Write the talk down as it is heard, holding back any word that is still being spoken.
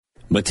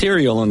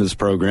Material on this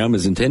program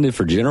is intended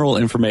for general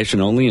information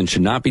only and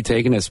should not be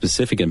taken as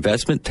specific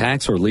investment,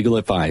 tax, or legal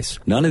advice.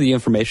 None of the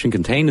information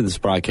contained in this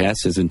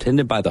broadcast is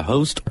intended by the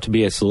host to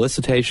be a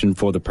solicitation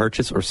for the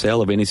purchase or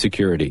sale of any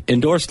security.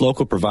 Endorsed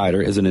local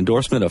provider is an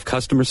endorsement of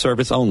customer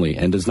service only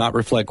and does not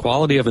reflect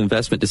quality of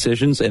investment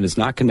decisions and is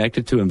not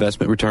connected to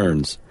investment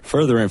returns.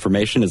 Further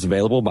information is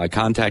available by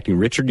contacting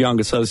Richard Young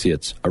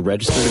Associates, a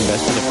registered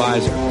investment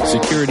advisor.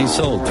 Securities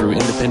sold through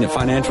Independent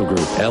Financial Group,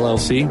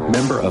 LLC,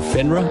 member of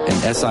FINRA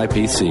and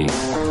SIPC.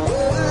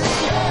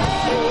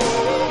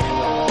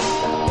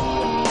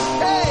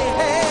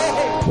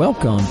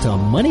 Welcome to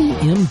Money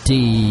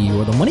MD,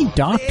 where the money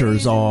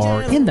doctors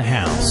are in the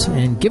house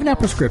and giving out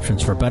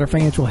prescriptions for better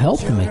financial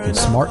health and making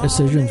smart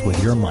decisions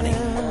with your money.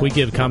 We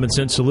give common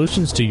sense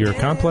solutions to your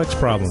complex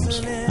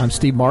problems. I'm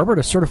Steve Marbert,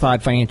 a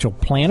certified financial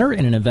planner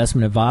and an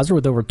investment advisor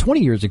with over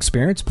 20 years'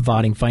 experience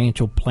providing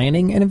financial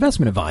planning and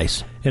investment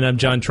advice. And I'm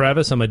John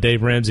Travis. I'm a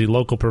Dave Ramsey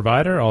local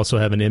provider. I also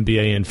have an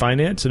MBA in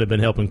finance and have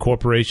been helping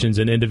corporations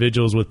and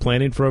individuals with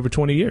planning for over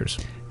 20 years.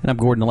 And I'm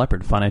Gordon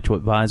Leopard, financial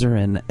advisor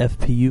and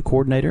FPU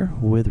coordinator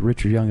with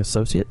Richard Young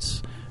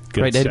Associates.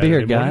 Great day to be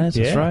here, guys.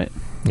 Yeah. That's right.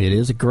 It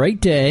is a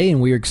great day, and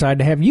we are excited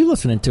to have you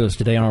listening to us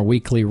today on our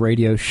weekly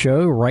radio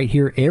show right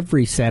here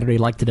every Saturday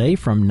like today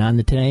from 9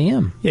 to 10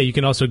 a.m. Yeah, you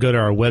can also go to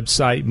our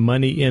website,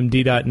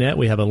 moneymd.net.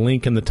 We have a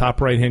link in the top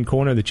right-hand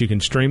corner that you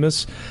can stream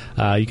us.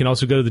 You can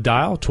also go to the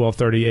dial,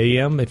 12:30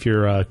 a.m. if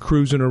you're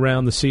cruising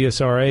around the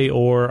CSRA,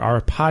 or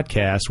our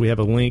podcast. We have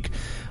a link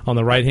on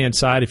the right-hand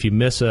side. If you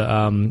miss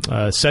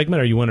a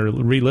segment or you want to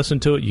re-listen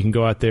to it, you can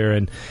go out there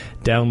and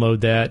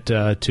download that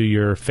to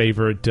your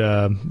favorite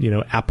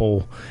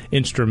Apple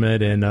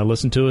instrument and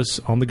listen to us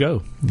on the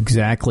go.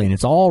 Exactly, and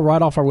it's all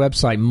right off our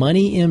website,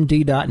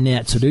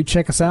 moneymd.net. So do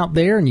check us out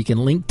there, and you can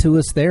link to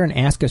us there and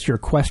ask us your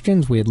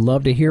questions. We'd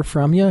love to hear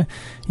from you.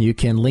 You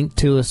can link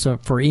to us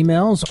for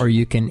emails, or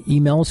you can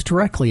email us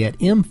directly at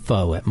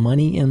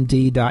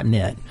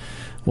info@moneymd.net.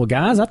 Well,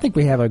 guys, I think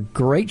we have a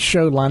great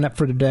show lined up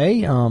for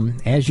today.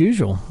 As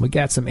usual, we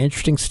got some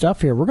interesting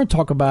stuff here. We're going to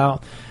talk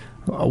about,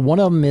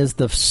 one of them is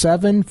the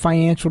 7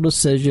 financial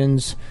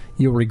decisions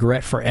you'll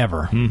regret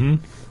forever. Mm-hmm.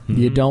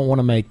 You don't want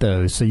to make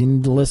those, so you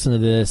need to listen to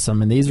this. I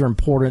mean, these are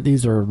important.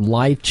 These are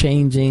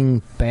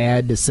life-changing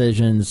bad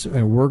decisions,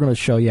 and we're going to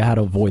show you how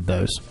to avoid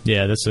those.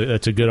 Yeah, that's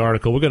a good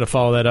article. We're going to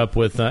follow that up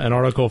with an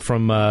article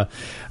from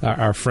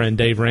our friend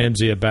Dave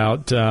Ramsey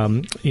about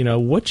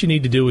what you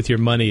need to do with your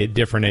money at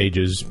different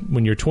ages.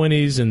 When you're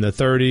 20s, in the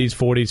 30s,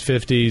 40s,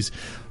 50s,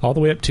 all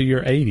the way up to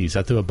your 80s.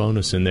 I threw a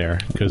bonus in there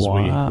because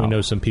we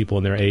know some people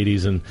in their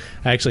 80s, and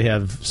I actually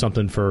have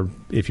something for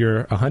if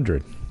you're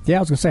 100. Yeah,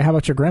 I was going to say, how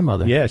about your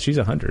grandmother? Yeah, she's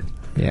 100.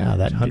 Yeah,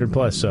 that's 100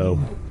 plus. So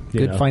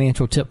good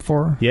financial tip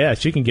for her. Yeah,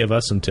 she can give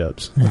us some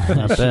tips.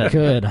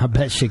 I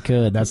bet she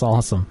could. That's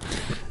awesome.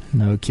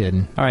 No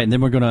kidding. All right, and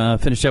then we're going to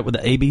finish up with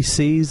the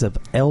ABCs of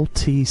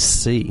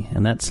LTC,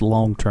 and that's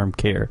long-term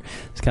care.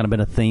 It's kind of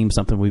been a theme,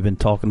 something we've been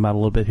talking about a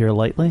little bit here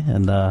lately,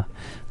 and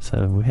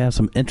so we have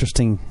some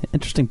interesting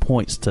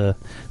points to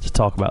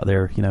talk about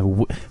there. You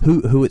know,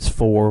 who it's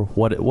for,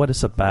 what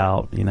it's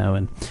about,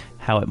 and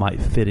how it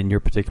might fit in your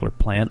particular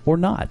plan or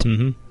not.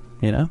 Mm-hmm.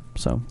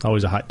 So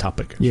always a hot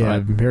topic. Yeah,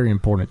 right? Very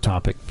important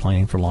topic,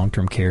 planning for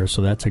long-term care.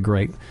 So that's a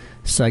great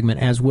segment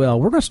as well.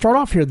 We're going to start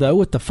off here, though,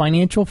 with the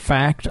financial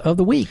fact of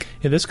the week.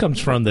 Yeah, this comes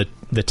from the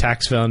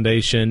Tax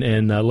Foundation,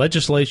 and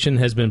legislation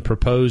has been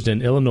proposed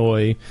in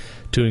Illinois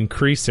to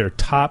increase their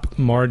top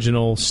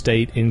marginal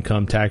state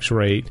income tax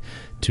rate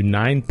to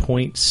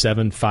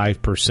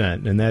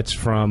 9.75%, and that's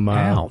from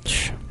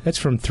ouch. That's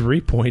from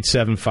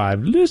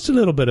 3.75, just a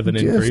little bit of an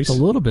increase. Just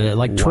a little bit,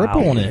 like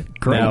tripling it.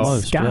 Great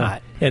Scott. Yeah.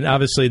 And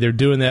obviously they're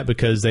doing that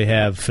because they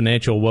have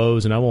financial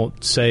woes, and I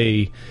won't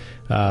say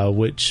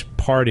which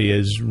party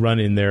is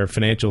running their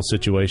financial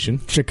situation.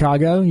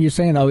 Chicago, you're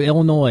saying? Oh,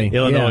 Illinois.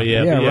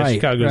 Yeah, right,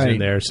 Chicago's in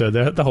there, so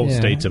the whole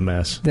state's a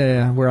mess.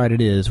 Yeah, right,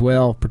 it is.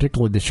 Well,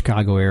 particularly the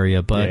Chicago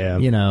area, but,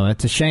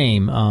 it's a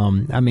shame.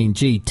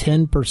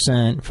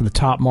 10% for the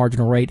top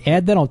marginal rate.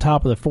 Add that on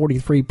top of the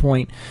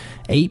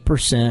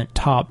 43.8%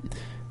 top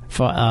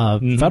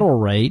federal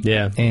rate,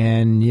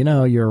 and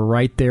you're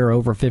right there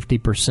over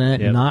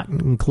 50%, not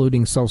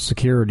including Social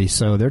Security.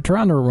 So they're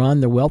trying to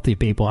run the wealthy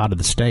people out of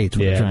the states.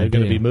 They're going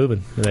to be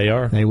moving. They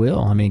are. They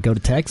will. Go to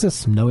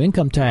Texas, no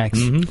income tax.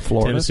 Mm-hmm.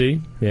 Florida,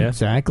 Tennessee,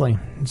 exactly.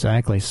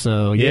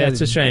 So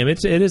it's a shame.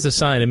 It is a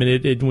sign.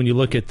 When you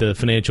look at the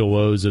financial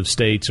woes of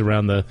states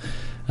around the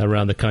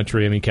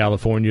country,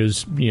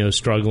 California's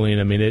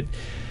struggling.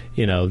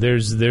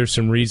 There's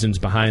some reasons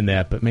behind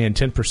that, but man,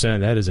 10%,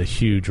 that is a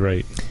huge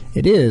rate.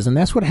 It is, and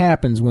that's what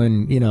happens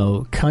when,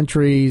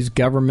 countries,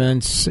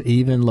 governments,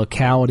 even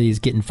localities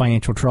get in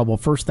financial trouble.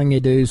 First thing they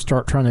do is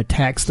start trying to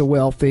tax the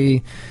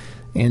wealthy,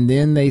 and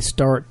then they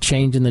start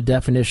changing the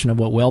definition of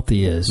what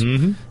wealthy is.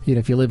 Mm-hmm.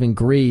 If you live in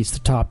Greece, the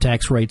top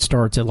tax rate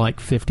starts at like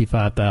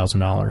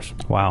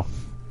 $55,000. Wow.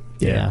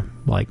 Yeah,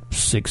 like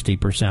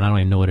 60%. I don't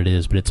even know what it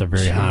is, but it's a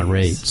very high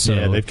rate. So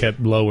yeah, they've kept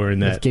lowering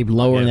that. Keep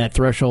lowering that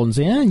threshold and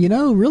saying,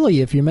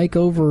 really, if you make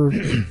over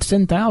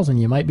 10,000,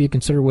 you might be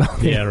considered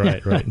wealthy. Yeah,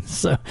 right.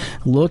 So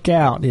look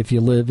out if you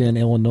live in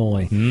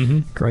Illinois.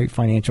 Mm-hmm. Great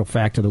financial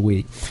fact of the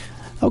week.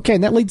 Okay,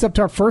 and that leads up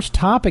to our first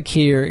topic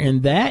here,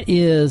 and that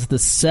is the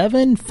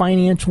 7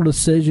 financial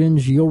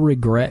decisions you'll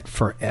regret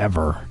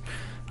forever.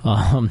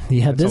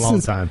 That's a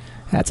long time.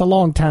 That's a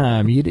long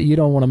time. You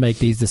don't want to make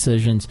these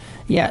decisions.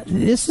 Yeah,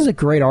 this is a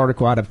great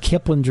article out of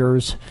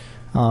Kiplinger's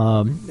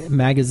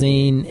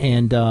magazine,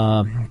 and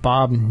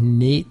Bob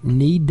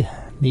Need.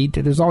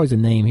 There's always a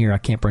name here I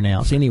can't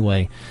pronounce.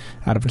 Anyway,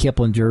 out of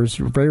Kiplinger's,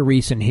 very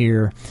recent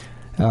here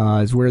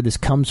is where this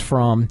comes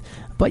from.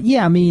 But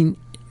yeah, I mean,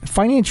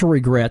 financial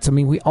regrets. I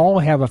mean, we all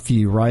have a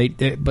few, right?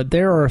 But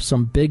there are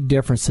some big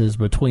differences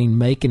between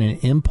making an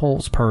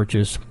impulse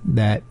purchase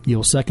that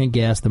you'll second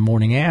guess the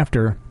morning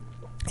after,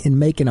 in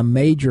making a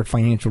major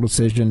financial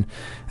decision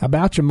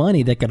about your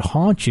money that could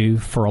haunt you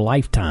for a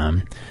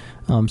lifetime.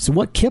 So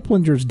what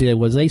Kiplinger's did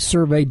was they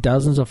surveyed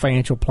dozens of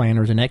financial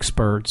planners and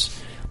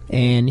experts,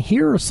 and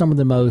here are some of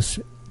the most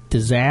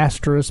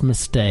disastrous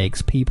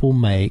mistakes people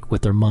make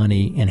with their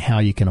money and how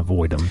you can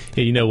avoid them.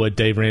 Yeah, you know what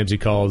Dave Ramsey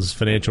calls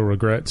financial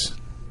regrets?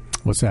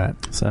 What's that?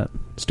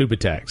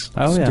 Stupid tax.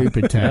 Oh, yeah.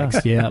 Stupid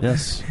tax, yeah.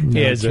 Yes. He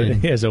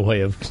has a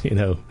way of,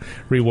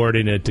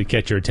 rewording it to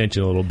catch your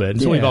attention a little bit.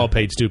 And so we've all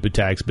paid stupid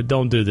tax, but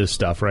don't do this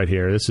stuff right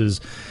here. This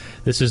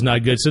is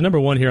not good. So number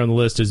 1 here on the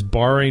list is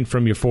borrowing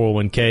from your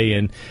 401k.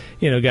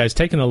 And, guys,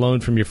 taking a loan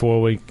from your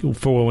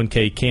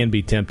 401k can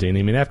be tempting.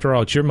 I mean, after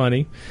all, it's your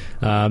money,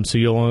 so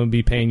you'll only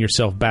be paying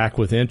yourself back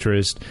with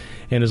interest.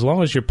 And as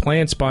long as your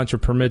plan sponsor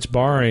permits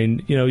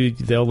borrowing,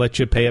 they'll let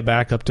you pay it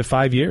back up to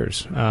 5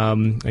 years.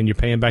 And you're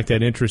paying back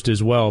that interest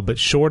as well. But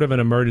short of an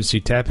emergency,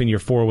 tapping your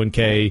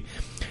 401k,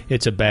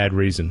 it's a bad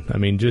reason. I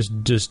mean,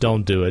 just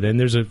don't do it. And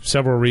there's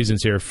several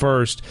reasons here.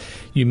 First,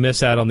 you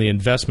miss out on the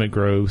investment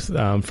growth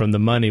from the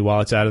money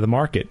while it's out of the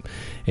market.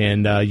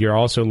 And you're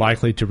also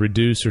likely to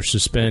reduce or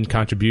suspend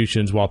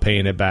contributions while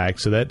paying it back.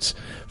 So that's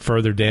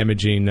further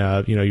damaging,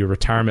 your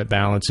retirement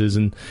balances.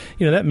 And,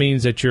 that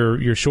means that you're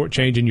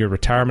shortchanging your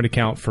retirement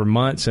account for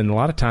months and a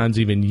lot of times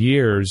even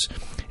years,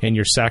 and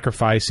you're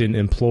sacrificing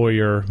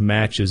employer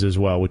matches as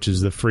well, which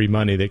is the free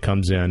money that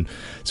comes in.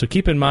 So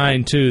keep in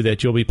mind, too,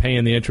 that you'll be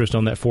paying the interest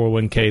on that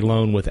 401k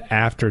loan with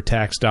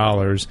after-tax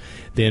dollars,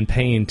 then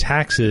paying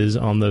taxes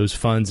on those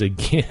funds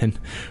again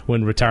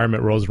when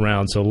retirement rolls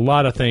around. So a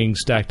lot of things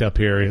stacked up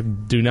here.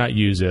 Do not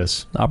use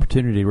this.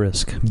 Opportunity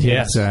risk.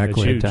 Yes,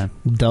 exactly.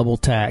 Double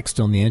taxed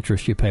on the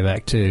interest you pay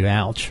back, too.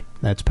 Ouch.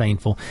 That's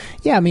painful.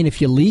 Yeah, I mean,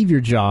 if you leave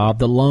your job,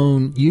 the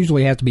loan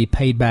usually has to be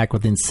paid back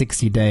within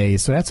 60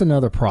 days. So that's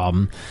another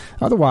problem.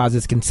 Otherwise,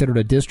 it's considered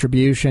a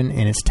distribution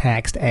and it's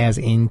taxed as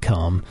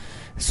income.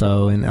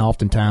 So, and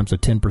oftentimes a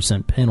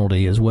 10%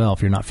 penalty as well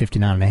if you're not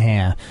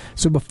 59.5.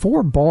 So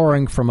before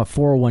borrowing from a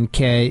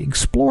 401k,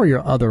 explore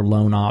your other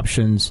loan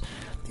options.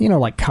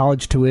 Like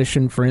college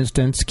tuition, for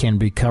instance, can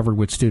be covered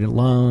with student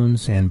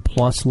loans and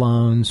plus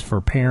loans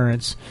for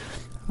parents.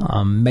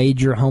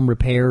 Major home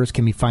repairs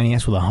can be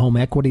financed with a home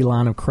equity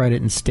line of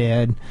credit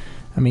instead.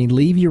 I mean,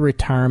 leave your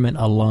retirement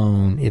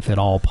alone if at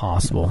all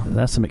possible.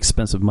 That's some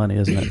expensive money,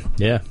 isn't it?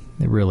 Yeah.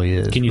 It really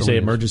is. Can you say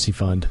emergency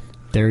fund?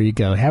 There you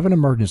go. Have an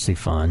emergency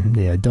fund.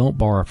 Yeah, don't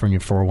borrow from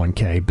your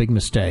 401k. Big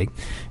mistake.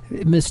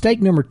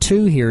 Mistake number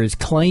 2 here is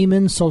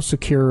claiming Social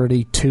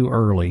Security too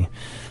early.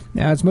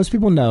 Now, as most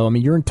people know, I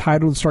mean, you're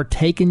entitled to start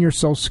taking your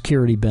Social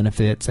Security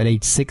benefits at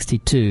age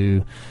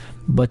 62,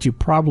 but you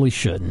probably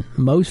shouldn't.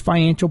 Most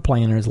financial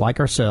planners, like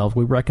ourselves,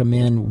 we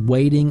recommend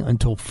waiting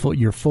until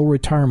your full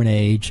retirement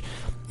age,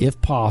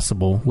 if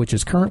possible, which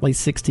is currently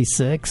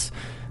 66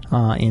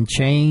 and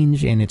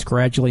change, and it's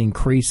gradually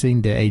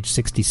increasing to age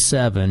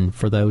 67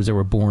 for those that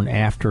were born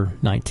after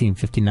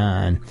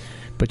 1959.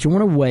 But you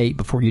want to wait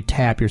before you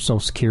tap your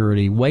Social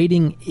Security.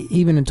 Waiting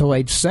even until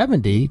age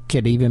 70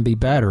 could even be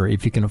better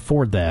if you can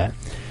afford that.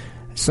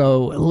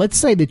 So let's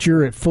say that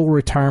you're at full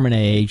retirement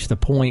age, the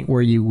point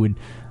where you would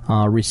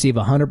receive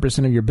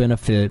 100% of your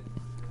benefit.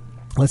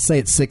 Let's say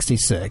it's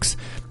 66.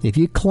 If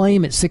you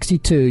claim at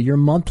 62, your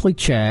monthly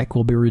check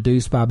will be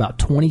reduced by about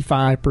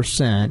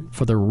 25%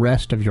 for the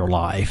rest of your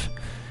life.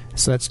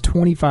 So that's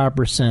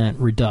 25%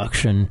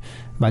 reduction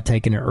by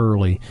taking it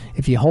early.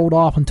 If you hold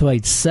off until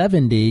age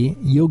 70,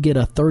 you'll get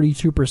a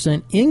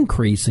 32%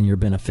 increase in your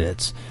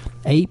benefits,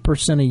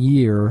 8% a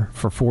year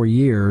for 4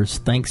 years,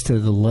 thanks to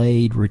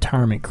delayed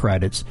retirement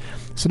credits.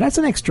 So that's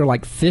an extra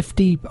like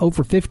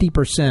over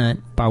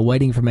 50% by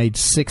waiting from age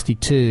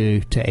 62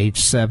 to age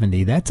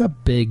 70. That's a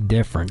big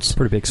difference.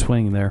 Pretty big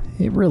swing there.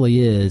 It really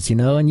is,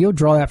 and you'll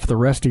draw that for the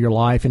rest of your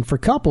life. And for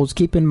couples,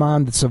 keep in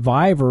mind the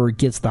survivor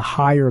gets the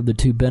higher of the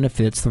two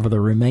benefits for the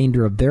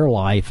remainder of their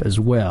life as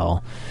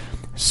well.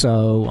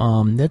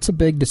 So that's a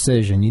big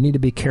decision. You need to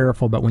be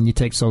careful about when you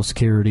take Social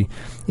Security.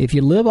 If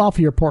you live off of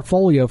your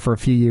portfolio for a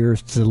few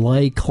years,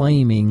 delay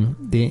claiming.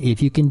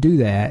 If you can do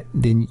that,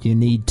 then you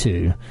need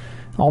to.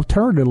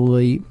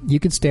 Alternatively, you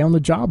could stay on the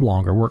job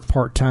longer, work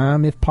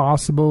part-time if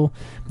possible.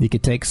 You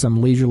could take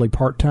some leisurely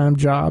part-time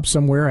job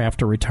somewhere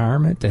after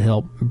retirement to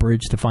help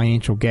bridge the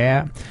financial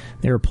gap.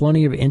 There are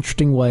plenty of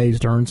interesting ways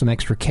to earn some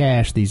extra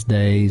cash these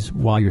days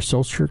while your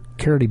Social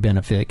Security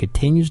benefit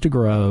continues to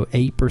grow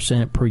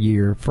 8% per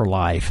year for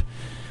life.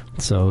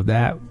 So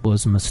that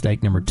was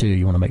mistake number 2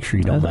 you want to make sure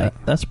you don't make.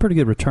 That's a pretty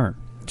good return.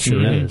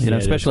 Sure is.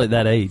 Especially at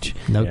that age.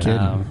 No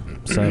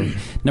kidding. So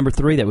number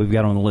 3 that we've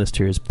got on the list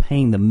here is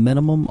paying the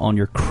minimum on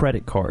your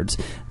credit cards.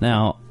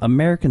 Now,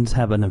 Americans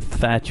have an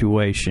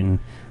infatuation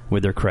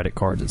with their credit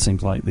cards, it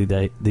seems like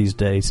these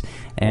days.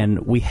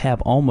 And we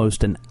have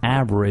almost an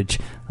average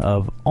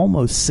of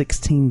almost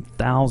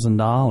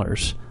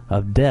 $16,000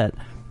 of debt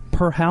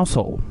per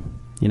household.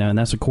 And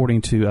that's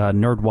according to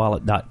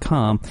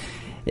nerdwallet.com.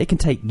 It can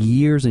take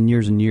years and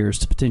years and years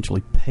to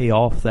potentially pay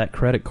off that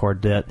credit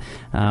card debt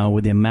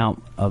with the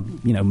amount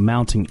of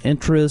mounting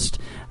interest,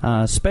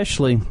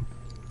 especially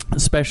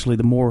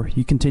the more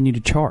you continue to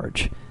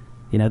charge.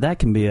 That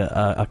can be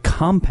a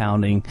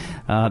compounding.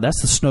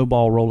 That's the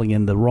snowball rolling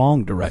in the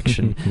wrong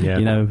direction.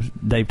 Yeah.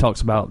 Dave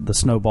talks about the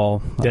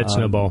snowball, debt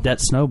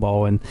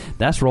snowball, and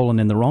that's rolling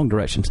in the wrong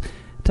directions.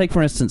 Take,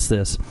 for instance,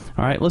 this.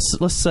 All right,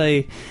 let's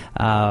say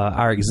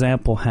our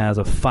example has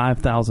a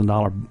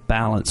 $5,000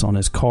 balance on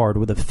his card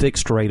with a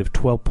fixed rate of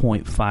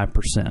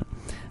 12.5%.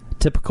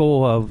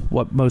 Typical of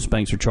what most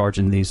banks are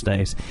charging these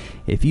days.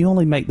 If you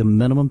only make the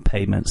minimum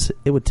payments,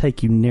 it would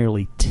take you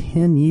nearly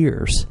 10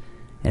 years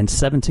and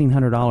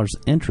 $1,700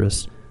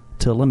 interest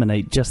to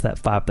eliminate just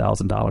that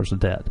 $5,000 of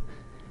debt.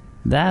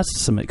 That's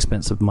some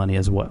expensive money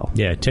as well.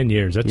 Yeah, 10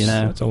 years.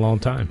 That's a long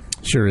time.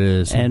 Sure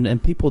is.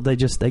 And people, they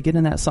get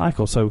in that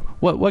cycle. So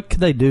what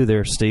could they do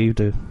there, Steve,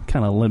 to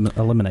kind of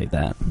eliminate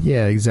that?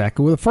 Yeah,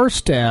 exactly. Well, the first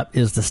step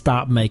is to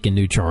stop making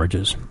new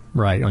charges,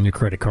 right, on your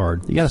credit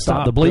card. You got to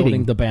stop the building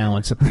bleeding. The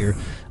balance up here.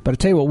 But I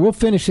tell you what, we'll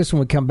finish this when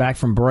we come back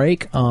from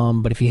break.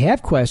 But if you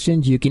have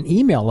questions, you can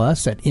email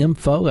us at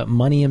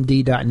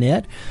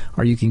info@moneymd.net,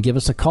 or you can give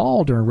us a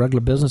call during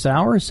regular business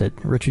hours at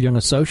Richard Young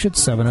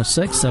Associates,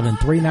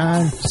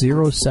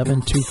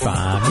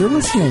 706-739-0725. You're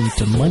listening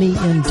to Money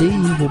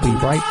MD. We'll be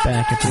right back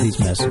after these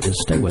messages.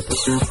 Stay with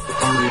us.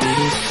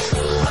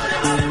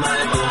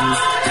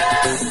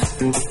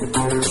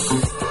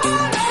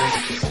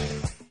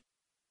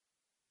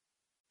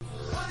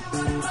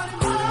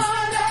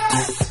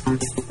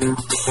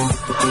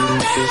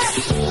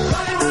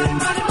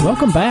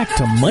 Welcome back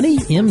to Money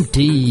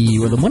MD,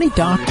 where the money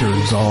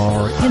doctors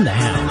are in the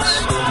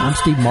house. I'm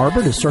Steve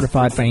Marbert, a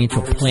certified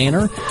financial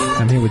planner.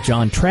 I'm here with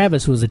John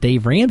Travis, who is a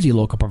Dave Ramsey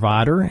local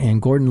provider,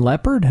 and Gordon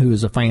Leopard, who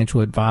is a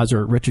financial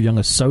advisor at Richard Young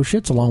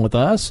Associates, along with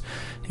us.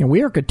 And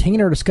we are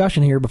continuing our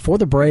discussion here before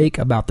the break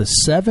about the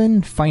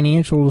 7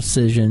 financial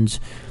decisions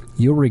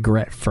you'll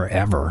regret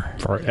forever.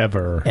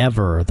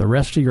 Ever. The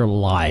rest of your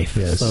life.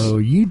 Yes. So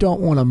you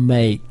don't want to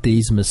make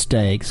these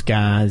mistakes,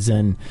 guys.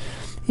 And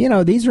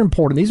these are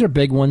important. These are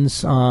big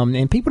ones,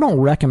 and people don't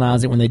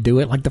recognize it when they do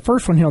it. Like the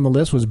first one here on the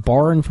list was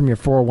borrowing from your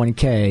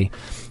 401k.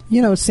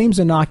 It seems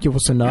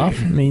innocuous enough.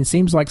 I mean, it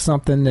seems like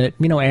something that,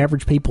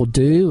 average people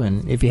do,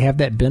 and if you have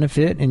that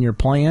benefit in your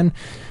plan,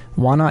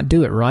 why not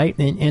do it, right?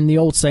 And the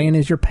old saying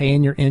is you're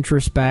paying your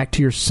interest back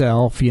to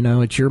yourself.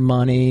 It's your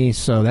money,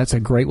 so that's a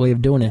great way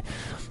of doing it.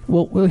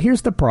 Well,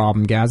 here's the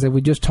problem, guys, that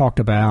we just talked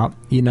about.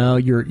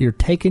 You're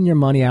taking your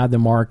money out of the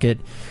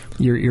market.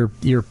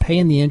 You're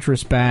paying the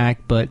interest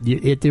back, but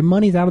the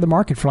money's out of the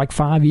market for like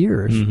 5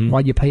 years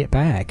while you pay it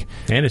back.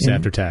 And it's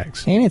after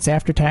tax. And it's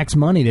after tax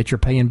money that you're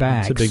paying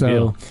back. It's a big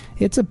deal.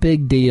 It's a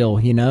big deal.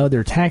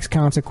 There are tax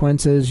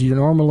consequences.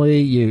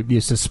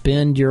 You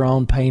suspend your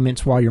own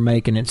payments while you're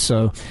making it.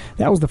 So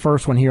that was the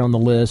first one here on the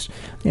list.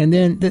 And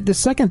then the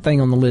second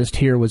thing on the list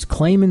here was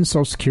claiming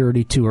Social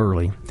Security too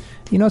early.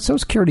 Social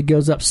Security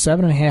goes up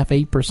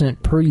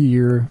 7.5-8% per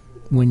year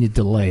when you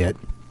delay it.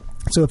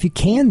 So if you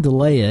can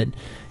delay it,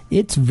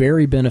 it's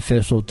very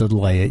beneficial to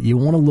delay it. You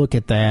want to look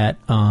at that.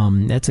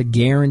 That's a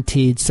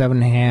guaranteed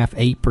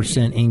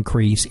 7.5-8%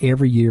 increase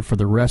every year for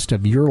the rest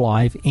of your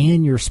life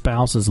and your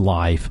spouse's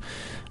life,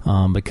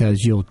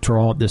 because you'll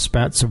draw the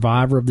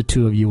survivor of the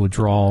two of you will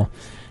draw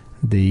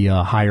the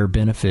higher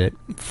benefit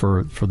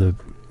for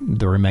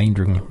the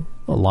remaining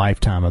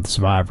lifetime of the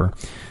survivor.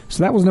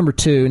 So that was number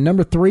 2.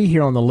 Number 3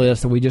 here on the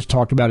list that we just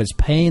talked about is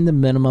paying the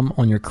minimum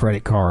on your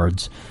credit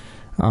cards.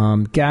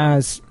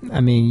 Guys,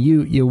 I mean,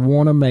 you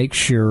want to make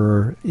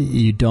sure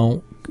you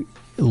don't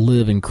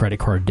live in credit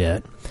card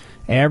debt.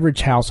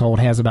 Average household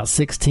has about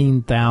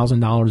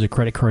 $16,000 of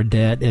credit card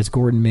debt, as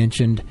Gordon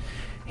mentioned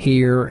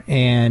here,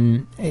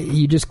 and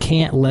you just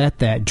can't let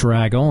that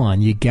drag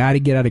on. You got to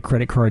get out of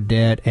credit card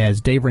debt. As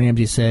Dave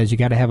Ramsey says, you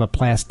got to have a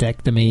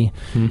plastectomy.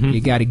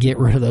 You got to get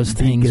rid of those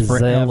things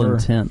forever.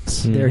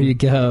 Intense. There you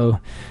go.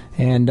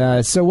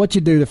 And so what you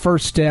do, the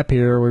first step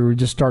here we were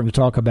just starting to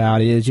talk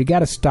about is you got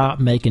to stop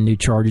making new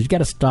charges. You got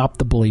to stop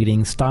the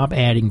bleeding, stop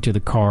adding to the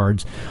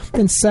cards.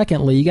 Then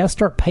secondly, you got to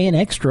start paying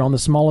extra on the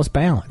smallest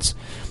balance.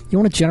 you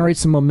want to generate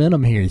some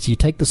momentum here. So you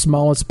take the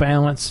smallest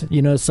balance,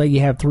 say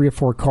you have 3 or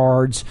 4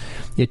 cards,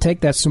 you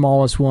take that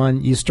smallest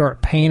one, you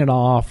start paying it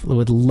off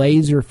with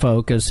laser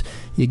focus,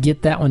 you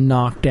get that one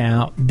knocked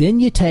out, then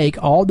you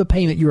take all the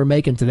payment you were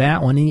making to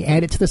that one and you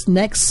add it to this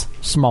next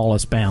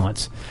smallest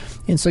balance.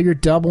 And so you're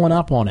doubling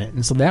up on it.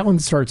 And so that one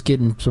starts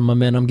getting some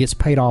momentum, gets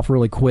paid off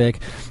really quick.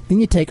 Then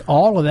you take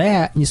all of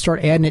that and you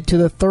start adding it to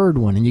the third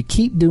one. And you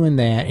keep doing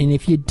that. And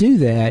if you do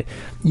that,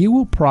 you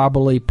will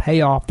probably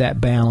pay off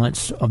that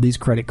balance of these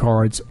credit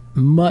cards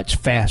much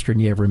faster than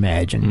you ever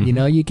imagined.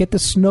 Mm-hmm. You get the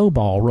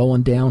snowball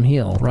rolling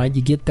downhill, right?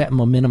 You get that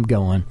momentum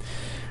going.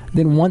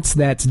 Then once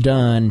that's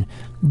done,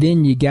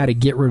 then you got to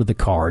get rid of the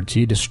cards.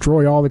 You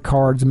destroy all the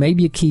cards.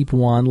 Maybe you keep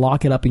one,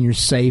 lock it up in your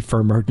safe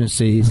for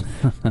emergencies.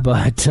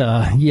 But,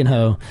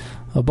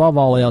 above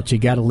all else, you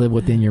got to live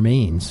within your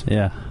means.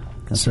 Yeah.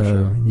 So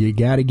sure. you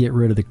got to get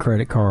rid of the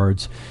credit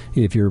cards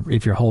if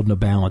you're holding a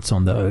balance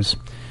on those.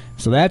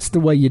 So that's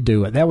the way you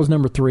do it. That was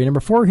number 3.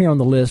 Number 4 here on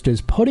the list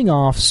is putting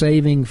off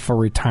saving for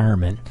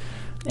retirement.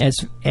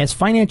 As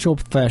financial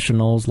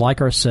professionals like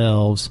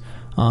ourselves,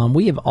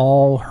 we have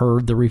all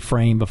heard the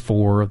refrain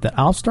before that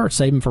I'll start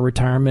saving for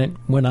retirement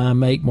when I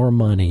make more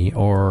money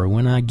or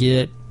when I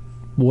get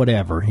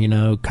whatever,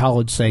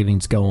 college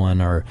savings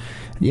going, or,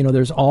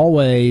 there's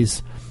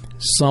always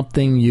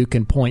something you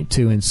can point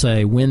to and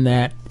say, when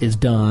that is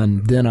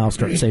done, then I'll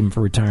start saving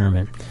for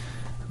retirement.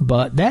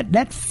 But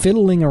that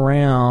fiddling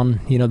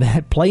around,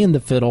 that playing the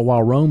fiddle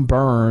while Rome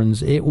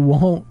burns, it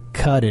won't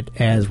cut it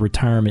as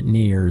retirement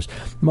nears.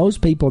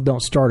 Most people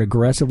don't start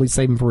aggressively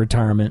saving for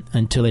retirement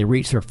until they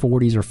reach their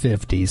 40s or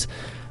 50s.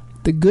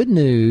 The good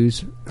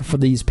news for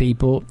these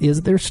people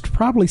is there's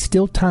probably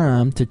still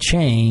time to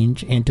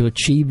change and to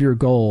achieve your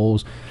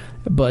goals,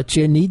 but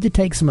you need to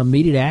take some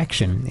immediate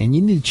action, and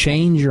you need to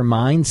change your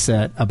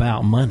mindset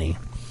about money.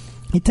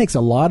 It takes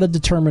a lot of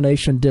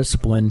determination and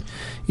discipline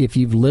if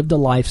you've lived a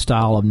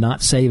lifestyle of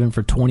not saving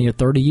for 20 or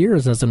 30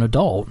 years as an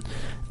adult.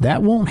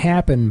 That won't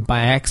happen by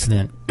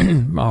accident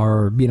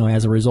or,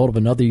 as a result of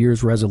another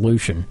year's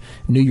resolution,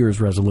 New Year's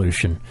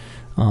resolution.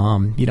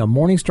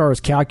 Morningstar has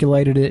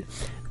calculated it,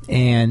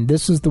 and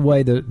this is the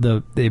way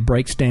it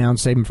breaks down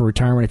saving for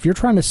retirement. If you're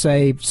trying to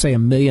save, say,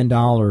 $1 million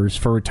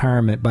for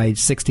retirement by age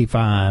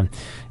 65,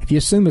 if you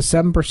assume a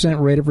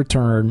 7% rate of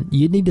return,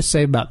 you'd need to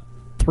save about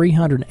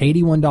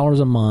 $381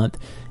 a month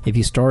if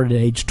you started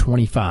at age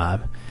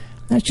 25.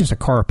 That's just a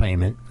car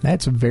payment.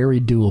 That's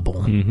very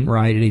doable,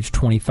 right, at age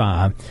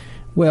 25.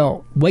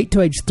 Well, wait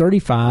till age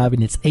 35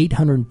 and it's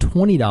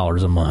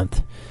 $820 a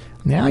month.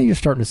 Now you're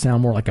starting to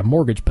sound more like a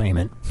mortgage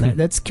payment.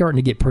 That's starting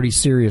to get pretty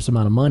serious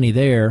amount of money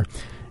there.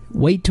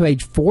 Wait till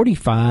age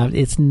 45,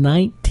 it's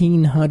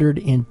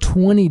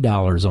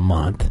 $1,920 a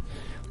month.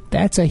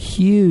 That's a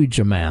huge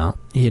amount.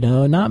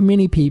 Not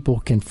many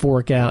people can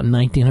fork out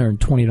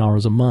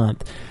 $1,920 a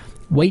month.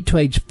 Wait till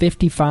age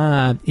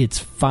 55, it's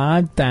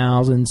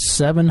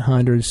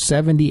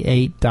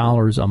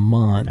 $5,778 a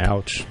month.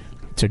 Ouch.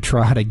 To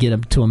try to get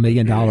up to $1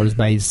 million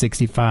by age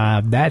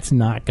 65. That's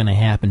not going to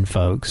happen,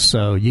 folks.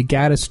 So you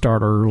got to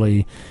start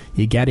early.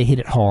 You got to hit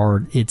it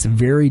hard. It's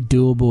very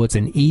doable. It's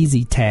an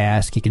easy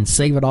task. You can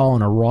save it all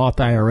in a Roth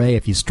IRA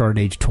if you start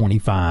at age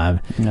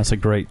 25. And that's a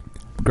great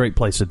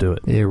place to do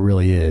it. It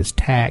really is.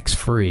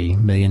 Tax-free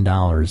 $1 million.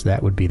 That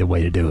would be the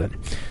way to do it.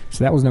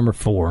 So that was number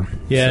 4.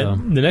 Yeah,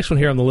 the next one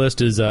here on the list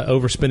is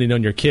overspending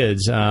on your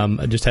kids.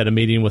 I just had a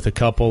meeting with a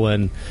couple,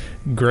 and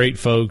great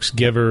folks,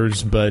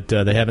 givers, but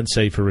they haven't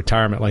saved for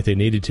retirement like they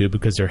needed to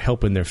because they're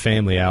helping their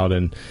family out.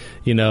 And,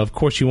 of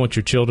course you want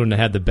your children to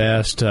have the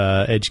best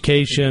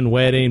education,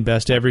 wedding,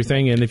 best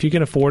everything. And if you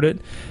can afford it,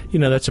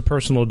 that's a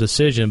personal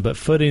decision. But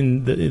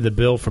footing the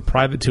bill for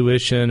private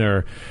tuition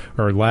or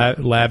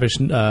lavish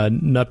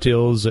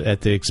nuptials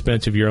at the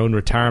expense of your own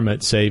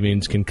retirement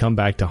savings can come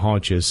back to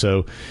haunt you.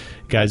 So,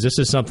 guys, this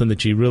is something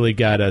that you really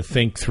got to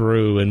think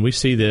through, and we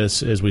see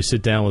this as we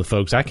sit down with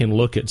folks. I can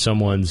look at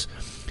someone's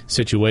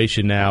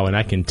situation now, and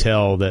I can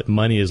tell that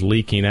money is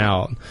leaking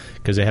out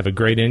because they have a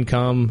great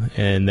income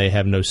and they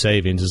have no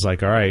savings. It's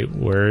like, all right,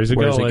 where's it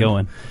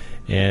going?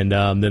 And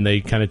then they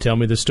kind of tell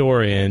me the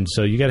story, and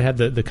so you got to have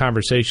the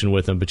conversation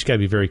with them, but you got to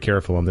be very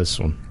careful on this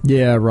one.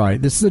 Yeah,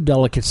 right. This is a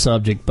delicate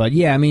subject, but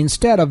yeah, I mean,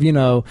 instead of,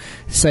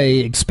 say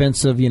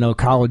expensive,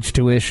 college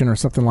tuition or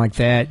something like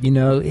that,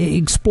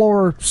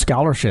 explore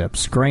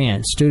scholarships,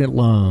 grants, student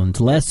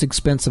loans, less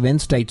expensive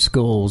in-state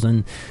schools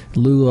in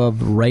lieu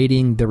of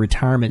raiding the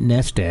retirement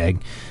nest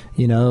egg.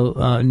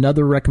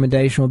 Another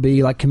recommendation would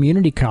be like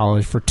community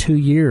college for 2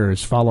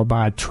 years, followed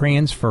by a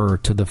transfer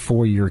to the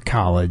 4-year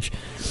college.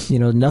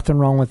 Nothing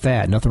wrong with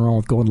that. Nothing wrong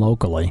with going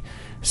locally.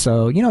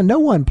 So, no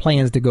one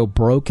plans to go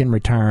broke in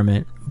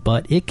retirement,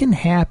 but it can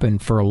happen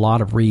for a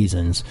lot of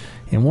reasons.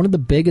 And one of the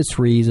biggest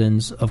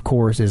reasons, of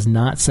course, is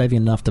not saving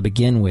enough to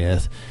begin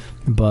with.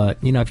 But,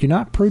 if you're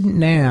not prudent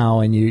now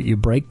and you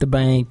break the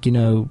bank,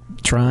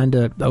 trying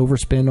to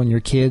overspend on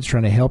your kids,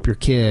 trying to help your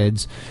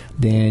kids,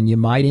 then you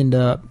might end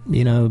up,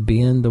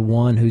 being the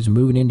one who's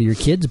moving into your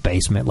kid's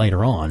basement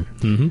later on.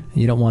 Mm-hmm.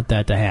 You don't want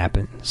that to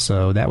happen.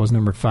 So that was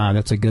number 5.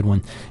 That's a good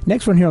one.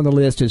 Next one here on the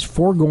list is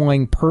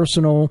foregoing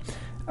personal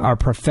or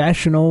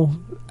professional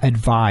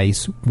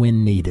advice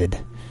when needed.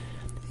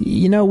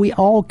 We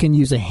all can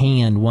use a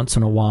hand once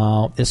in a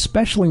while,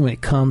 especially when it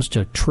comes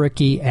to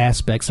tricky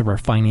aspects of our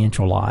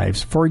financial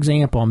lives. For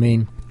example,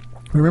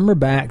 remember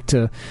back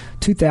to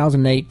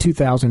 2008,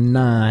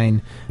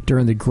 2009,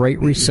 during the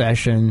Great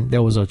Recession,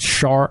 there was a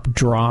sharp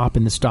drop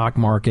in the stock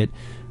market.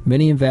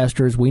 Many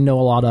investors, we know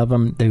a lot of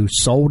them, who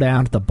sold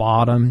out at the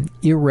bottom,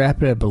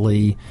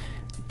 irreparably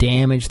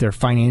damaged their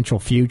financial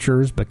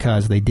futures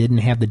because they didn't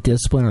have the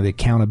discipline or the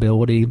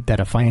accountability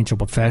that a financial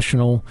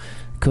professional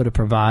could have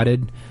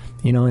provided.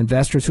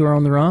 Investors who are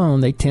on their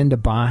own, they tend to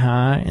buy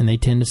high and they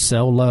tend to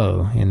sell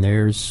low. And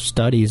there's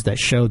studies that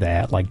show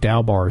that, like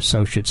Dalbar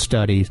Associates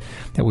studies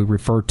that we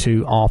refer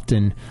to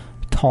often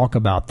talk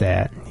about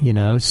that,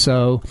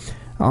 So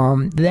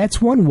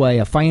that's one way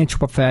a financial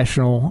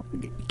professional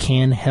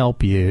can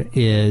help you,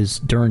 is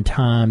during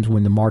times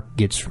when the market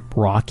gets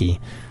rocky,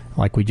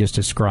 like we just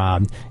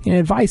described. And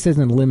advice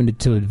isn't limited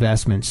to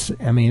investments.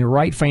 The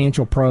right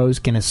financial pros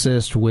can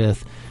assist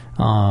with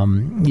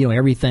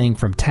everything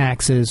from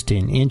taxes to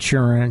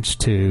insurance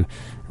to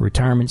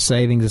retirement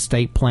savings,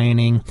 estate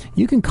planning.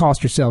 You can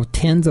cost yourself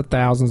tens of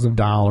thousands of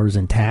dollars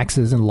in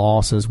taxes and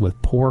losses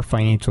with poor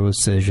financial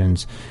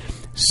decisions.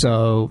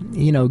 So,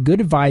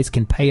 good advice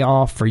can pay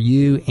off for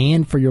you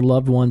and for your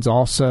loved ones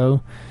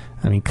also.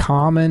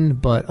 Common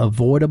but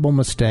avoidable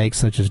mistakes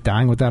such as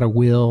dying without a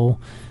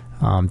will,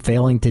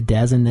 failing to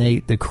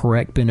designate the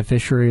correct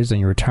beneficiaries in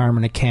your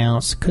retirement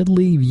accounts could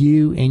leave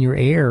you and your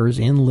heirs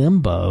in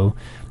limbo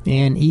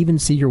and even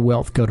see your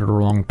wealth go to the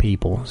wrong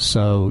people.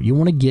 So you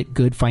want to get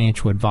good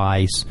financial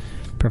advice,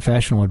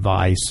 professional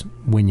advice,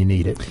 when you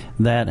need it.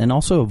 That, and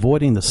also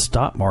avoiding the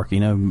stock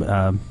market.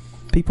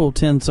 People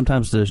tend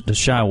sometimes to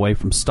shy away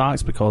from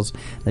stocks because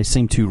they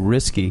seem too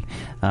risky.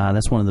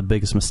 That's one of the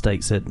biggest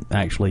mistakes that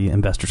actually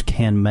investors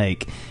can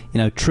make.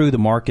 True, the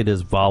market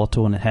is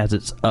volatile and it has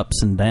its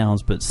ups and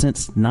downs, but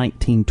since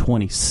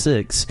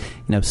 1926,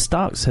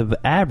 stocks have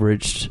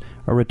averaged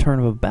a return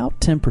of about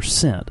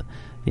 10%.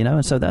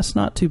 And so that's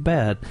not too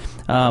bad.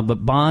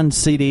 But bonds,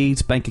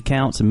 CDs, bank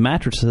accounts, and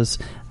mattresses,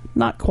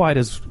 not quite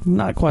as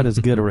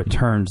good a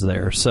returns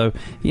there. So,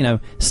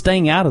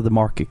 staying out of the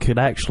market could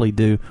actually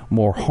do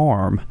more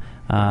harm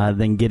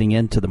than getting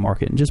into the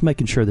market, and just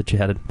making sure that you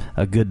had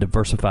a good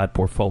diversified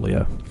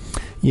portfolio.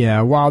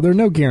 Yeah, while there are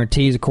no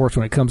guarantees, of course,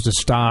 when it comes to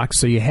stocks,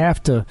 so you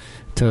have to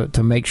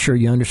make sure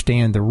you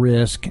understand the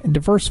risk.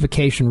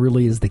 Diversification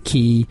really is the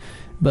key.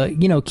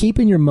 But,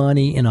 keeping your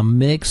money in a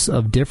mix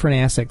of different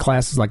asset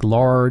classes like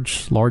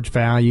large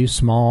value,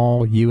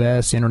 small,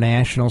 U.S.,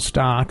 international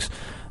stocks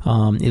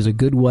is a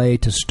good way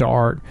to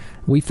start.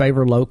 We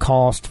favor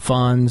low-cost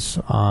funds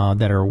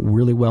that are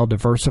really well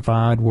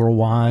diversified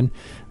worldwide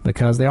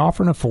because they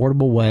offer an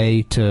affordable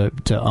way to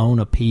own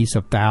a piece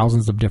of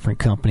thousands of different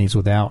companies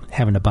without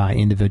having to buy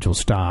individual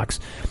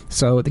stocks.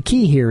 So the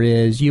key here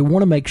is you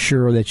want to make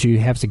sure that you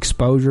have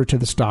exposure to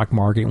the stock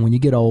market. And when you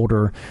get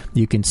older,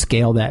 you can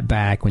scale that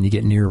back when you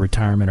get near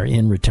retirement or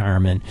in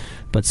retirement.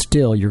 But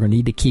still, you're going to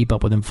need to keep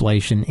up with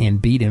inflation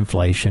and beat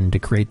inflation to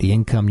create the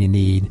income you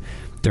need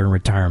during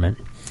retirement.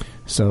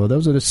 So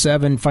those are the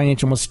 7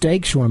 financial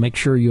mistakes you want to make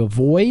sure you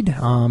avoid.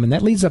 And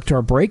that leads up to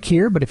our break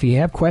here. But if you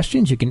have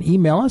questions, you can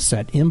email us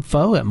at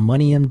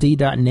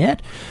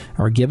info@moneymd.net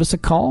or give us a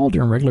call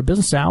during regular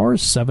business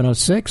hours,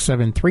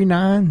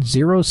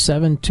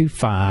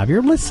 706-739-0725.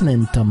 You're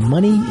listening to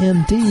Money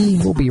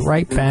MD. We'll be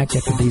right back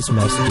after these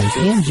messages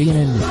and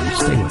GNN News.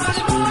 Stay with us.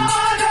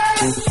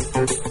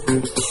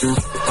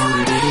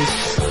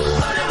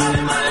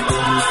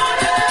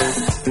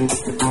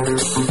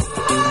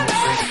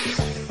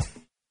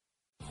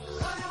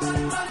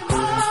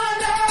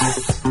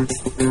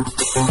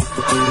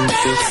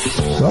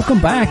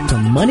 Welcome back to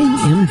Money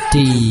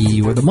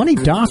MD, where the money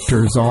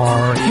doctors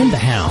are in the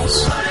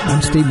house.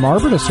 I'm Steve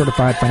Marbert, a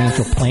certified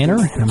financial planner,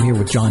 and I'm here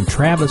with John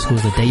Travis, who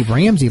is a Dave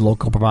Ramsey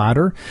local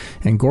provider,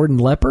 and Gordon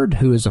Leopard,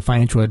 who is a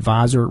financial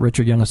advisor at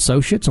Richard Young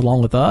Associates,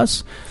 along with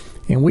us.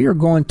 And we are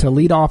going to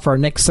lead off our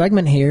next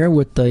segment here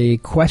with the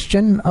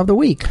question of the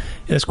week.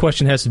 This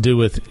question has to do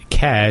with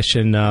cash,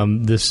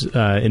 and this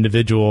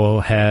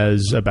individual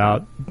has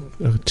about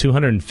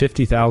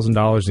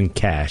 $250,000 in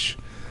cash.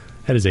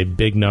 That is a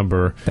big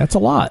number. That's a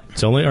lot.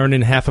 It's only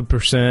earning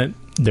 0.5%.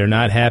 They're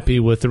not happy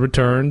with the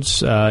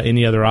returns,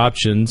 any other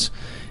options.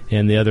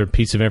 And the other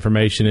piece of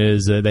information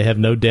is that they have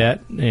no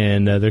debt,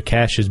 and their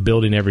cash is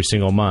building every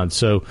single month.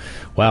 So,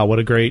 wow, what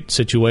a great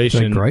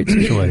situation. It's a great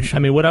situation. I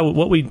mean,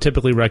 what we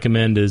typically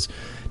recommend is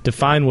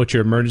define what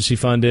your emergency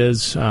fund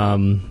is,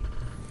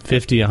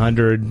 50,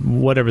 100,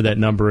 whatever that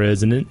number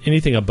is. And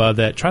anything above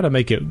that, try to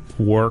make it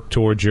work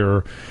towards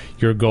your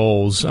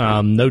goals.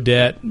 No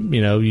debt,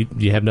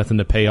 you have nothing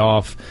to pay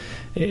off.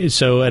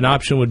 So an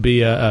option would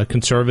be a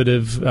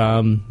conservative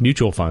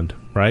mutual fund,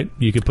 right?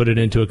 You could put it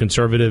into a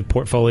conservative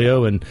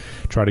portfolio and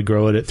try to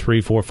grow it at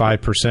 3, 4,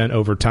 5%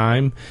 over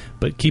time,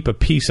 but keep a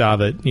piece of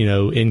it,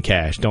 in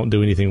cash. Don't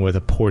do anything with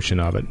a portion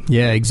of it.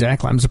 Yeah,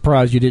 exactly. I'm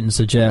surprised you didn't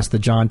suggest the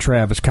John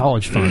Travis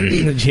College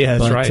Fund. Yeah,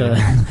 that's right.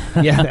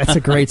 Yeah, that's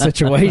a great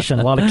situation.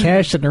 A lot of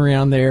cash sitting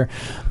around there,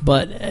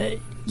 but.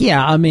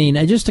 Yeah, I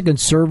mean, just a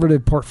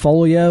conservative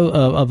portfolio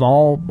of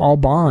all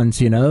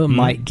bonds,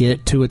 might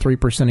get 2 or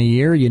 3% a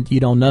year. You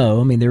don't know.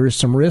 I mean, there is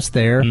some risk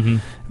there,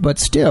 but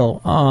still,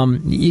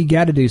 you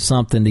got to do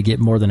something to get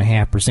more than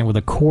 0.5% with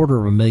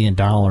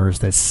 $250,000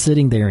 that's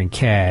sitting there in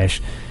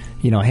cash.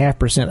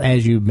 0.5%,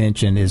 as you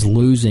mentioned, is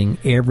losing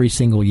every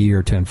single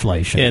year to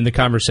inflation. And the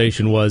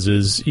conversation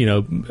is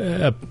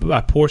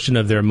a portion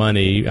of their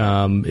money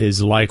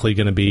is likely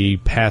going to be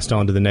passed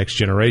on to the next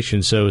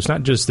generation. So it's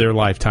not just their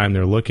lifetime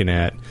they're looking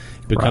at.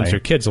 It becomes their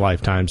kids'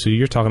 lifetime. So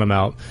you're talking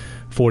about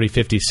 40,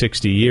 50,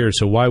 60 years.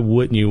 So why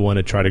wouldn't you want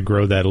to try to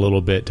grow that a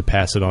little bit to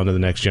pass it on to the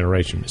next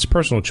generation? It's a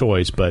personal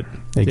choice, but...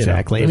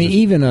 Exactly. I mean,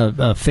 even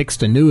a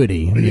fixed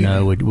annuity,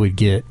 would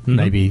get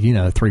maybe,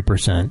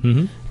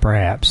 3%,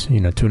 perhaps,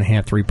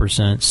 2.5%,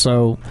 3%.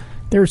 So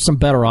there's some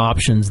better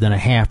options than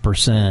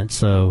 0.5%.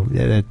 So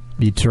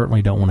you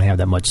certainly don't want to have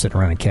that much sitting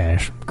around in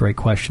cash. Great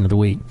question of the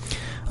week.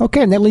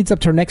 Okay, and that leads up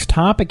to our next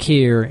topic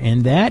here,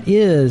 and that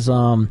is...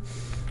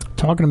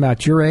 talking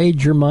about your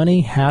age, your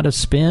money, how to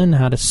spend,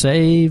 how to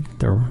save,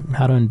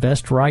 how to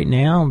invest right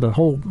now, the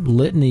whole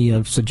litany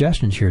of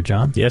suggestions here,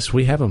 John. Yes,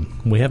 we have them.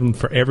 We have them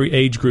for every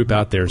age group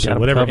out there. So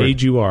whatever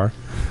age you are,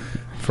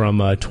 from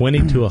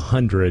 20 to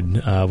 100,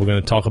 we're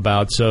going to talk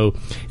about. So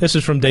this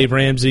is from Dave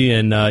Ramsey,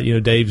 and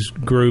Dave's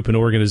group and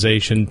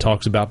organization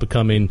talks about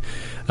becoming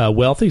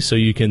wealthy so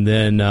you can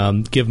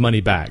then give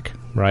money back.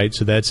 Right,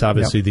 so that's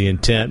obviously the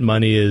intent.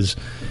 Money is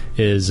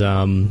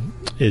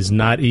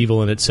not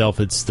evil in itself.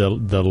 It's the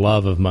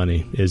love of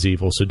money is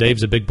evil. So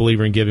Dave's a big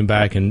believer in giving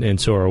back, and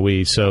so are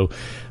we. So,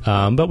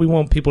 but we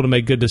want people to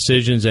make good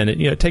decisions, and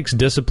it takes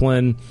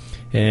discipline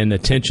and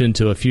attention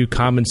to a few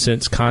common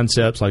sense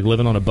concepts like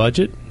living on a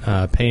budget,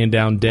 paying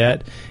down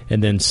debt,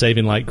 and then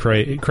saving like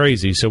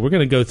crazy. So we're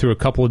going to go through a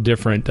couple of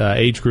different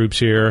age groups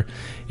here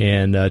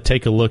and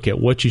take a look at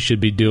what you should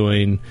be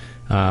doing.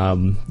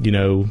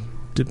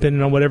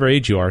 Depending on whatever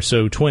age you are.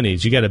 So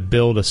 20s, you got to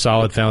build a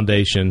solid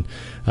foundation.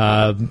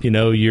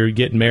 You're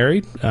getting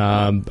married,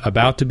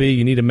 about to be.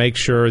 You need to make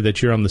sure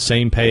that you're on the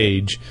same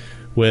page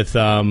with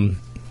your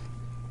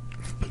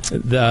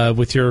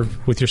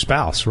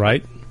spouse,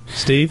 right?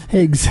 Steve?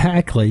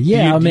 Exactly.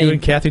 Yeah, you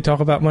and Kathy talk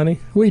about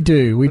money? We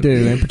do,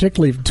 and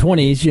particularly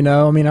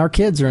 20s. Our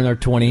kids are in their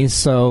 20s,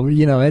 so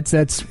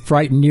that's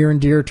right near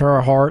and dear to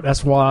our heart.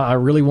 That's why I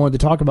really wanted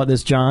to talk about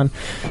this, John.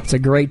 It's a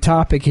great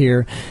topic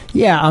here.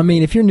 Yeah,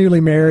 if you're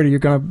newly married or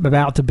you're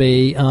about to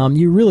be,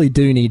 you really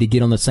do need to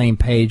get on the same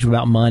page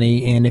about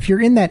money. And if you're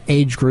in that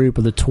age group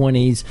of the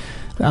 20s,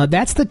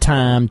 that's the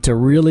time to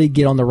really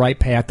get on the right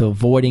path of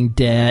avoiding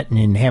debt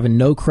and having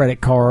no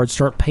credit cards,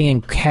 start paying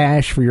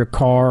cash for your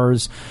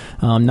cars,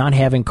 not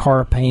having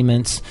car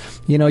payments.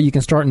 You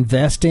can start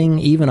investing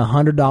even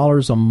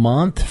 $100 a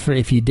month.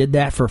 If you did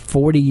that for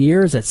 40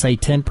 years, at say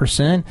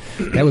 10%,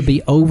 that would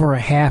be over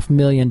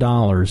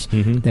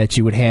 $500,000 that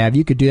you would have.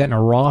 You could do that in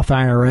a Roth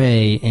IRA,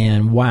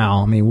 and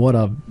wow, what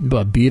a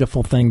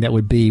beautiful thing that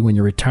would be when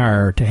you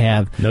retire to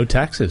have no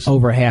taxes,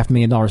 over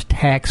 $500,000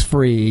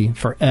 tax-free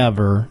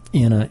forever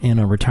in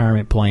a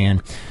retirement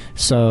plan.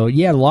 So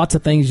yeah, lots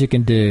of things you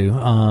can do.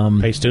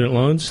 Pay student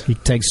loans. You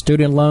take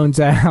student loans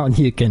out.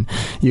 You can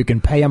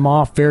pay them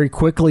off very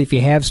quickly if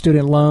you have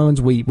student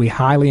loans. We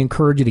highly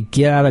encourage you to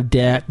get out of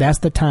debt. That's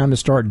the time to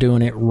start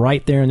doing it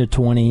right there in the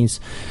 20s,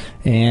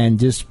 and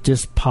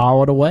just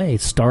pile it away.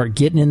 Start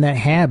getting in that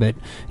habit.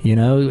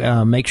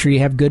 Make sure you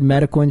have good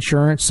medical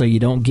insurance so you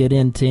don't get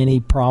into any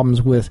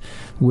problems with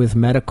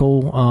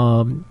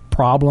medical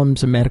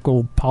problems and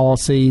medical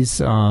policies.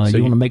 You want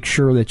to make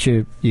sure that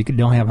you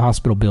don't have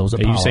hospital bills.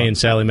 Are you saying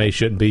Sally Mae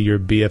shouldn't be your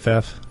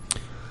BFF?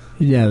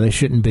 Yeah, they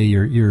shouldn't be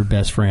your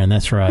best friend.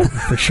 That's right,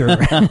 for sure.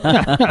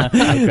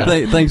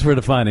 Thanks for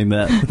defining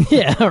that.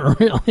 Yeah,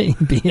 really,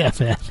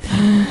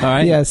 BFF. All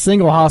right. Yeah,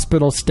 single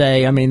hospital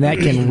stay. That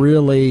can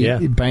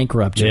really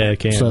bankrupt you. Yeah, it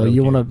can. So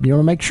you want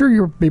to make sure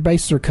your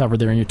bases are covered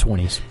there in your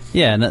 20s.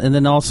 Yeah, and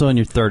then also in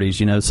your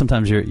 30s.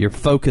 Sometimes your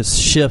focus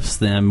shifts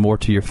then more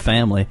to your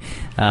family.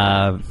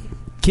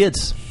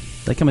 Kids.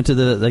 They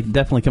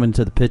definitely come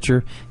into the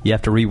picture. You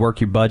have to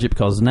rework your budget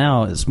because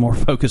now it's more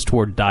focused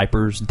toward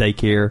diapers,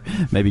 daycare,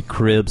 maybe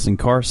cribs and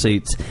car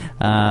seats.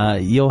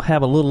 You'll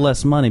have a little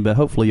less money, but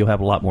hopefully you'll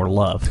have a lot more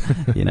love,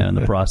 in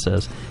the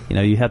process.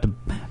 You have to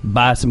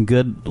buy some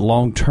good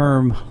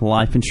long-term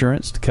life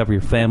insurance to cover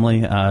your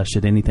family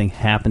should anything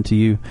happen to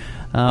you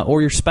or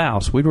your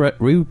spouse. We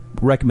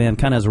recommend,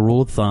 kind of as a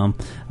rule of thumb,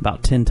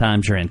 about 10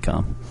 times your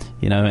income.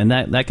 and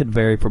that could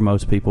vary for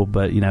most people,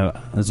 but,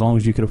 as long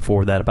as you could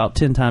afford that, about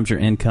 10 times your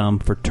income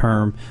for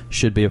term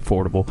should be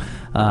affordable.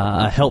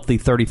 A healthy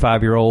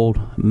 35-year-old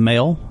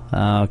male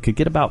could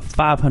get about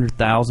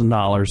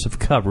 $500,000 of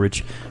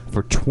coverage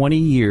for 20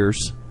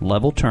 years,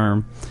 level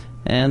term,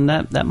 and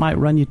that might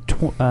run you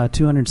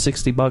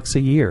 $260 a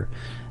year.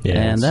 Yeah,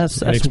 and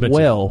that's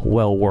well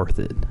worth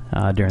it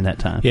during that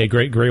time. Yeah,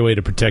 great way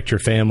to protect your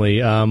family.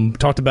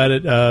 Talked about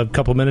it a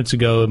couple of minutes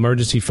ago.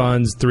 Emergency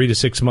funds, 3 to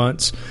 6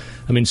 months.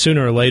 I mean,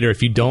 sooner or later,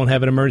 if you don't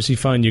have an emergency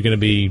fund, you're going to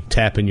be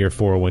tapping your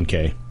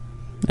 401k.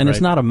 And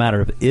it's not a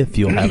matter of if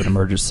you'll have an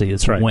emergency;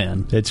 it's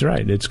when. That's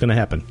right. It's going to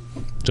happen.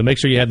 So make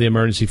sure you have the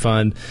emergency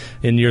fund.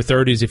 In your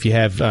 30s, if you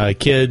have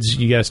kids,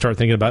 you got to start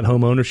thinking about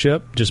home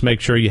ownership. Just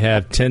make sure you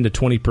have 10 to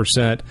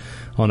 20%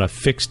 on a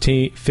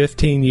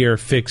 15-year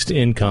fixed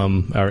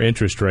income or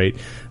interest rate.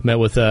 Met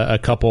with a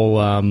couple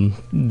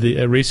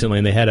recently,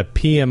 and they had a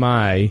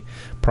PMI,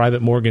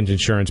 private mortgage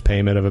insurance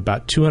payment of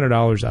about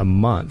 $200 a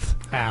month.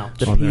 Wow.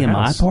 The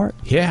PMI part?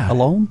 Yeah.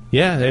 Alone?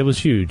 Yeah, it was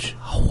huge.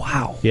 Oh,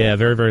 wow. Yeah,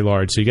 very, very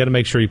large. So you got to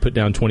make sure you put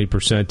down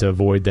 20% to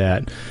avoid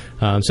that.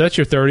 So that's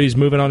your 30s.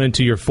 Moving on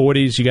into your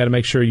 40s, you got to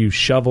make sure you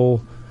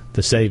shovel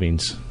the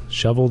savings.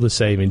 Shovel the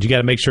savings. You got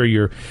to make sure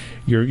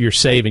you're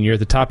saving. You're at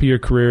the top of your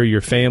career,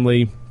 your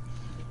family.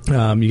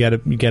 You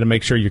got to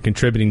make sure you're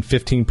contributing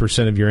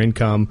 15% of your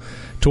income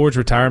towards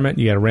retirement.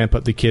 You got to ramp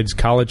up the kids'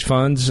 college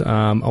funds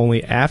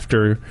only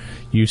after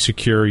you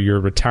secure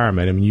your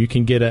retirement. I mean, you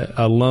can get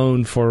a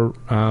loan for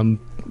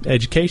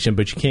education,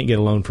 but you can't get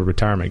a loan for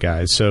retirement,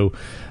 guys. So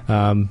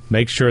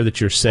make sure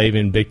that you're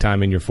saving big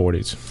time in your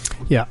 40s.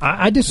 Yeah,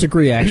 I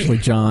disagree, actually,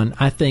 John.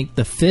 I think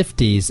the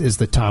 50s is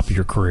the top of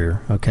your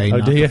career, okay,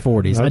 not do you? the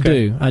 40s.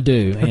 Okay. I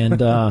do.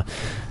 And,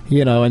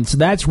 and so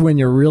that's when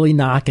you're really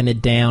knocking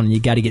it down, and you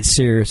got to get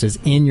serious is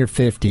in your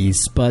 50s.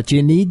 But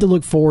you need to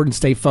look forward and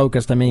stay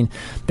focused. I mean,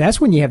 that's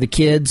when you have the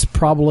kids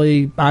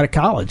probably out of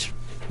college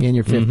in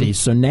your 50s. Mm-hmm.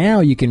 So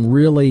now you can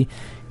really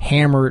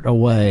hammer it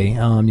away.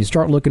 You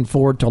start looking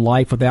forward to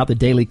life without the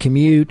daily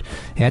commute.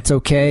 That's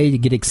okay. You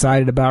get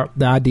excited about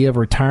the idea of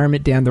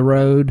retirement down the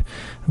road.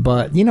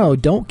 But,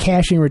 don't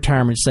cash in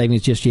retirement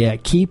savings just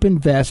yet. Keep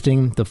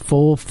investing the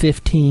full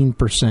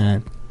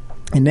 15%.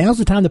 And now's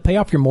the time to pay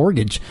off your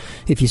mortgage.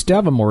 If you still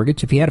have a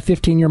mortgage, if you had a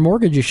 15-year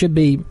mortgage,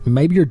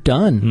 maybe you're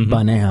done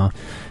by now.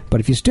 But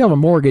if you still have a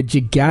mortgage,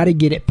 you got to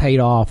get it paid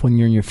off when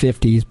you're in your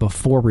 50s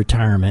before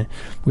retirement.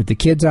 With the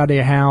kids out of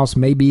your house,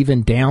 maybe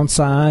even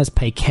downsize,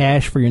 pay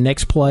cash for your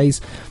next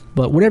place.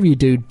 But whatever you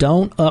do,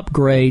 don't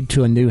upgrade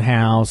to a new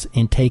house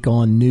and take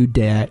on new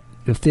debt.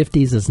 The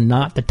 50s is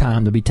not the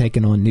time to be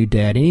taking on new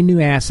debt. Any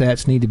new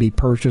assets need to be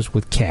purchased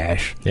with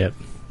cash. Yep.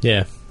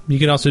 Yeah. You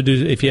can also do,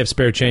 if you have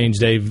spare change,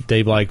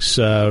 Dave likes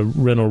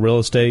rental real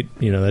estate.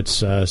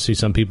 That's see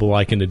some people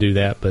liking to do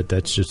that, but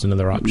that's just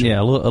another option.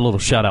 Yeah, a little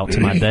shout out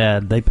to my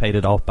dad. They paid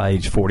it off by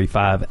age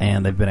 45,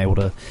 and they've been able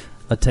to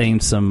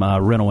attain some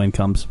rental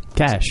incomes,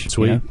 cash.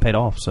 Sweet. Paid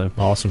off. So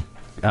awesome.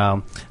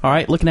 All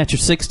right, looking at your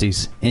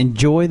 60s,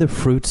 enjoy the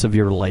fruits of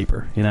your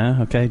labor.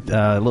 Okay.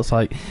 It looks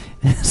like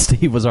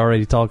Steve was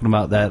already talking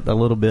about that a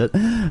little bit.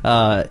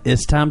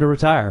 It's time to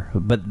retire,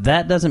 but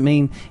that doesn't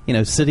mean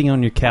sitting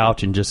on your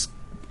couch and just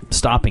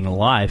stopping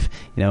life,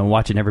 and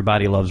watching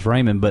Everybody Loves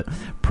Raymond, but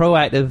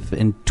proactive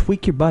and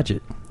tweak your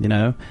budget.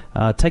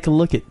 Take a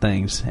look at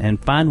things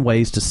and find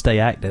ways to stay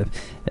active.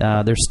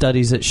 There's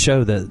studies that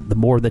show that the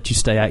more that you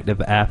stay active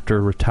after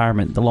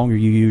retirement, the longer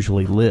you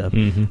usually live.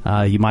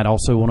 Mm-hmm. You might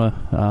also want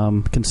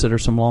to consider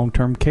some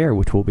long-term care,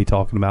 which we'll be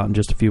talking about in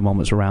just a few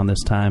moments around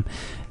this time.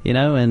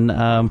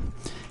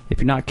 If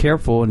you're not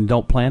careful and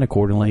don't plan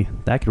accordingly,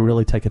 that could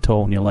really take a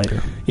toll on you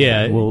later.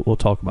 Yeah. So we'll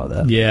talk about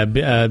that.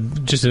 Yeah.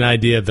 Just an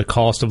idea of the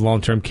cost of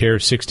long-term care.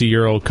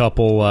 60-year-old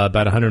couple,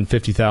 about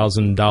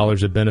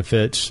 $150,000 of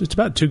benefits. It's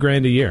about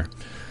 $2,000 a year.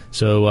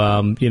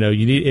 So,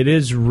 it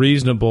is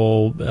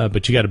reasonable,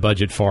 but you got to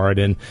budget for it.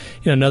 And,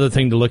 another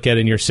thing to look at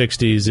in your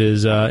 60s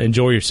is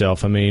enjoy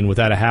yourself. I mean,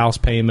 without a house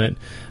payment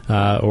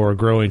or a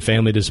growing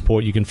family to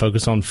support, you can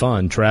focus on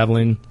fun,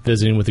 traveling,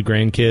 visiting with the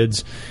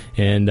grandkids,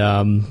 and,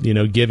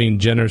 giving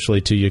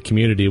generously to your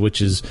community,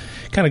 which is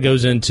kind of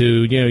goes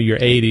into, your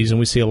 80s. And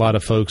we see a lot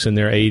of folks in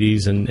their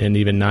 80s and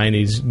even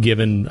 90s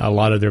giving a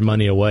lot of their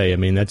money away. I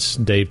mean,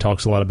 Dave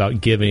talks a lot about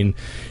giving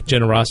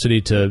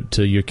generosity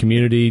to your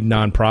community,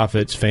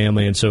 nonprofits, family,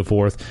 and so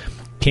forth.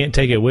 Can't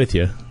take it with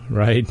you,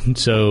 right?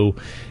 So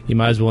you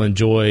might as well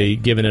enjoy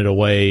giving it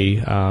away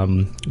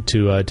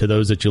to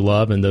those that you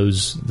love and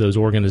those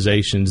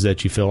organizations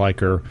that you feel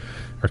like are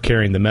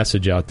carrying the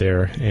message out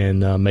there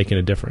and making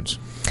a difference.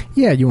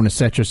 Yeah, you want to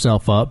set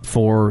yourself up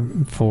for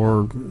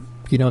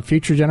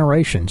future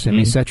generations. I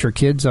mean, set your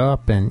kids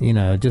up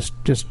and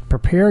just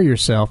prepare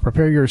yourself,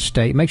 prepare your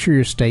estate, make sure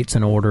your estate's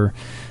in order.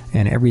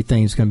 And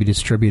everything's going to be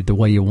distributed the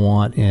way you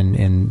want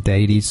in the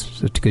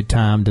 80s. It's a good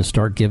time to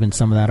start giving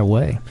some of that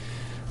away.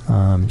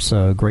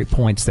 So great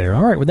points there.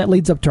 All right, well, that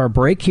leads up to our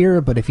break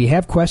here. But if you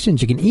have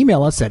questions, you can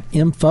email us at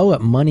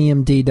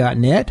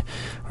info@moneymd.net,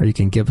 or you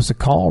can give us a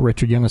call,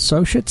 Richard Young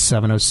Associates,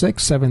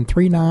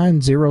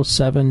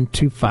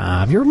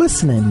 706-739-0725. You're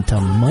listening to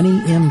Money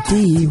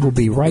MD. We'll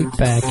be right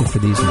back after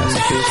these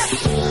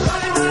messages.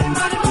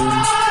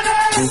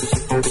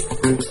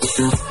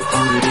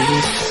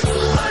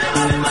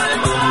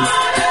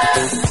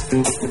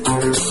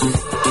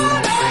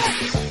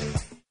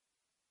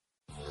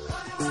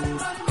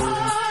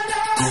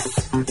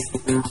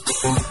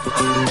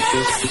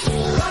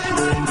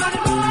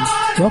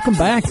 Welcome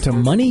back to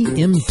Money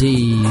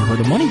MD, where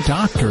the money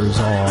doctors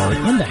are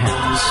in the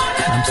house.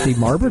 I'm Steve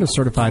Marbert, a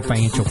certified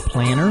financial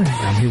planner.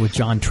 I'm here with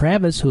John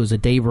Travis, who is a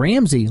Dave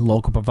Ramsey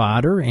local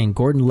provider, and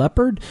Gordon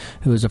Leopard,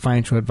 who is a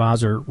financial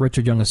advisor at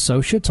Richard Young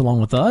Associates,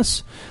 along with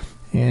us.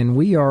 And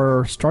we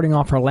are starting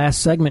off our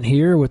last segment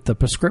here with the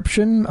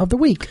prescription of the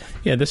week.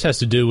 Yeah, this has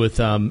to do with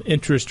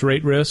interest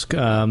rate risk.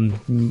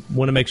 Want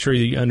to make sure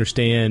you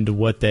understand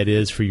what that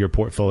is for your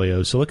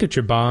portfolio. So look at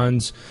your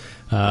bonds,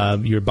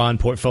 your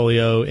bond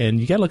portfolio, and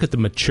you got to look at the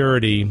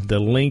maturity,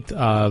 the length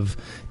of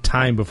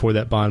time before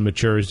that bond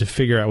matures to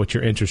figure out what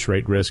your interest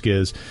rate risk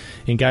is.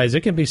 And guys,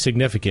 it can be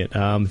significant.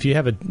 If you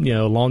have a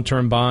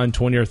long-term bond,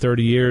 20 or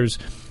 30 years,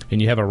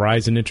 and you have a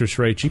rise in interest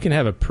rates, you can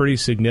have a pretty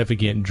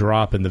significant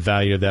drop in the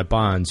value of that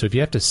bond. So if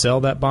you have to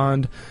sell that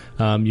bond,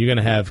 you're going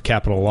to have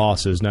capital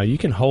losses. Now, you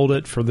can hold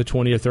it for the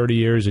 20 or 30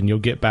 years, and you'll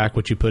get back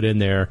what you put in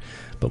there.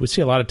 But we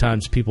see a lot of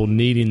times people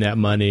needing that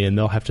money, and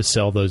they'll have to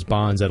sell those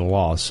bonds at a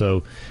loss.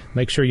 So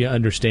make sure you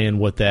understand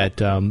what that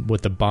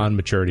what the bond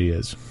maturity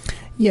is.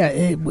 Yeah,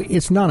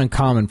 it's not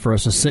uncommon for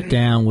us to sit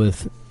down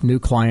with new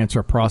clients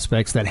or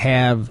prospects that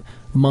have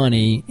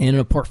money in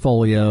a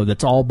portfolio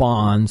that's all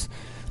bonds,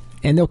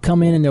 and they'll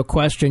come in and they'll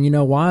question,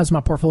 why is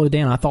my portfolio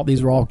down? I thought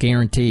these were all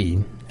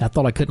guaranteed. I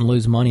thought I couldn't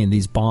lose money in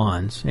these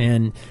bonds.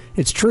 And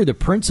it's true, the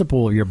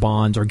principal of your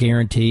bonds are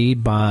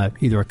guaranteed by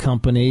either a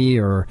company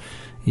or,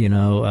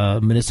 a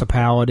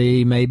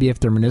municipality, maybe if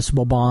they're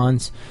municipal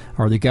bonds,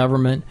 or the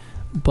government.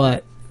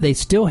 But they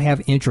still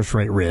have interest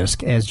rate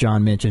risk, as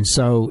John mentioned.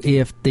 So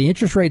if the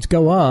interest rates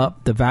go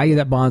up, the value of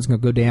that bond is going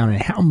to go down, and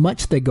how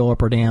much they go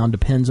up or down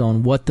depends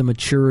on what the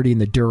maturity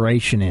and the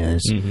duration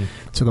is. Mm-hmm.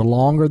 So the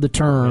longer the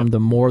term, the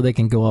more they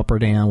can go up or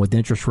down with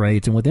interest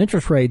rates. And with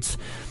interest rates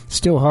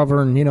still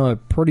hovering,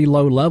 at pretty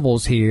low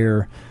levels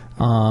here,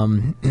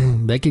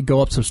 they could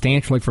go up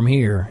substantially from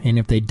here. And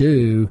if they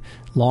do,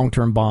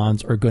 long-term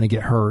bonds are going to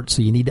get hurt.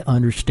 So you need to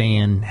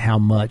understand how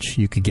much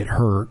you could get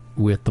hurt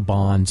with the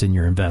bonds in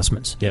your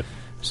investments. Yep.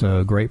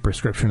 So great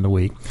prescription of the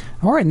week.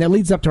 All right, and that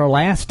leads up to our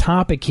last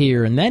topic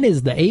here, and that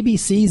is the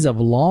ABCs of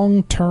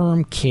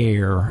long-term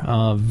care.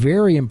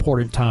 Very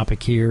important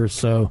topic here.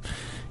 So,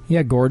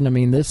 yeah,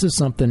 Gordon, this is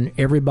something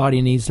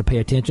everybody needs to pay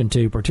attention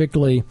to,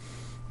 particularly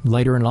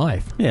later in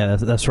life. Yeah,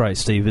 that's right,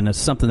 Steve. And it's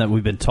something that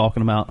we've been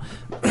talking about.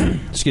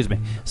 Excuse me.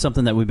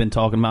 Something that we've been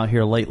talking about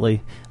here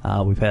lately.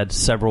 We've had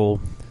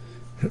several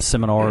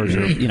seminars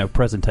or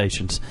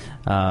presentations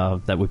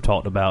that we've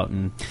talked about,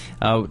 and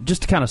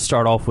just to kind of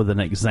start off with an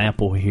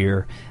example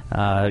here,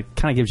 kind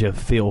of gives you a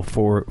feel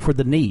for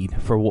the need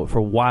for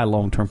why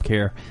long-term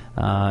care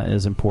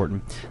is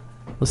important.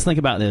 Let's think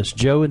about this.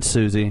 Joe and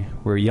Susie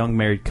were a young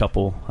married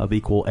couple of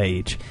equal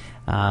age.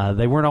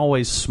 They weren't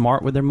always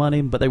smart with their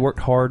money, but they worked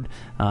hard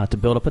to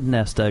build up a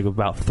nest egg of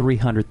about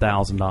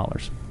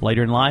 $300,000.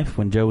 Later in life,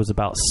 when Joe was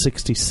about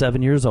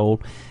 67 years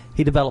old,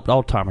 he developed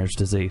Alzheimer's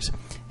disease.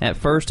 At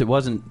first, it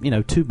wasn't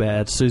too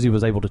bad. Susie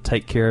was able to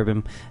take care of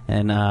him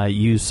and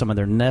use some of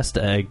their nest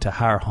egg to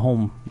hire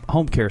home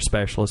care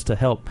specialists to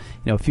help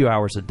a few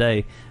hours a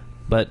day.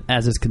 But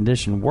as his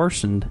condition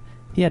worsened,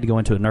 he had to go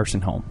into a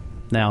nursing home.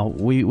 Now,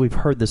 we've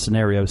heard this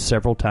scenario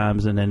several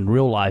times, and in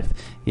real life,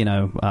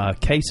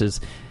 cases.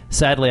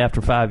 Sadly,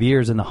 after 5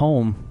 years in the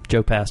home,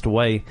 Joe passed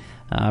away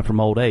from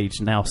old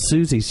age. Now,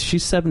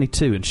 she's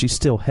 72, and she's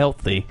still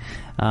healthy,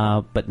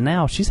 but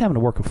now she's having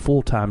to work a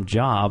full-time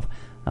job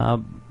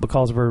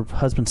because of her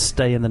husband's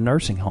stay in the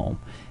nursing home.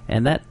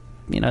 And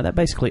that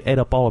basically ate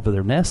up all of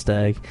their nest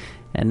egg,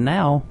 and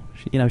now,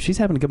 she's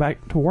having to go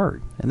back to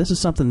work. And this is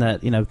something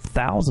that,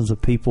 thousands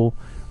of people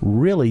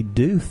really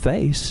do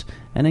face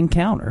and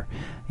encounter.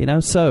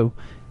 So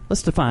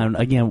let's define,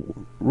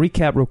 again,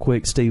 recap real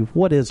quick, Steve,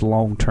 what is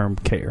long-term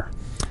care?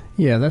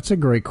 Yeah, that's a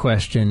great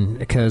question,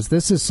 because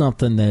this is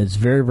something that is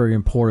very, very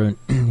important,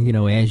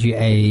 as you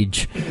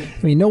age.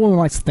 No one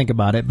likes to think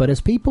about it, but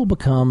as people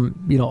become,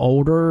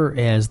 older,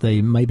 as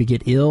they maybe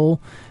get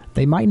ill,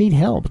 they might need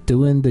help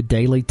doing the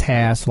daily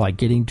tasks like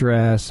getting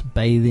dressed,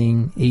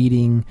 bathing,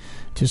 eating,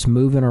 just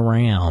moving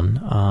around.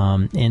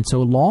 And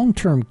so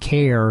long-term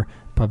care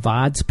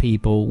provides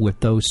people with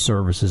those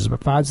services. It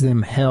provides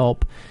them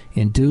help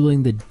in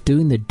doing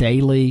the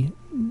daily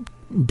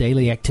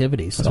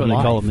activities. That's what they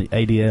call them, the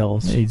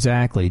ADLs.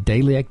 Exactly.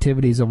 Daily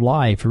activities of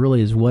life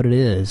really is what it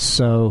is.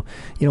 So,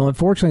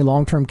 unfortunately,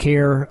 long-term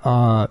care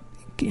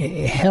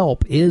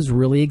help is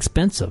really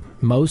expensive.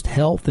 Most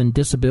health and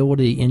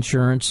disability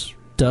insurance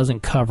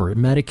doesn't cover it.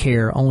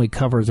 Medicare only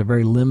covers a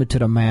very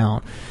limited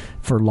amount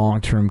for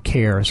long-term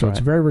care. So it's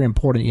very, very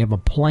important you have a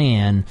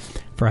plan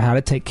for how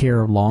to take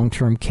care of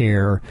long-term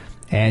care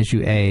as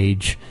you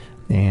age.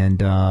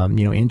 And,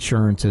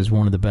 insurance is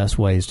one of the best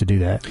ways to do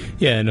that.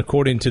 Yeah, and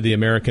according to the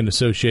American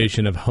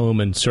Association of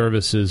Home and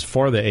Services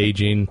for the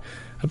Aging,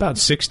 about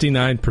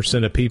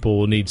 69% of people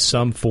will need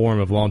some form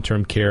of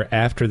long-term care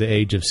after the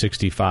age of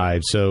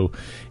 65. So,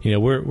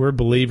 we're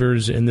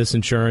believers in this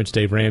insurance.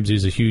 Dave Ramsey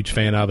is a huge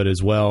fan of it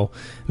as well.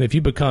 And if you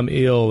become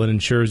ill, it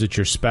ensures that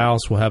your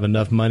spouse will have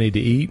enough money to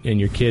eat and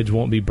your kids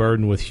won't be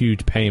burdened with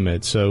huge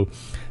payments. So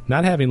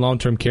not having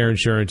long-term care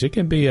insurance, it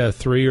can be a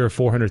 $300,000 or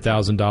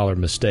 $400,000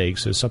 mistake.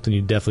 So it's something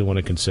you definitely want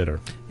to consider.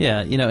 Yeah,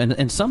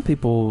 and some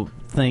people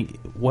think,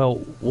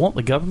 well, won't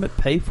the government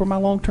pay for my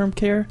long-term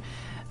care?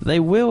 They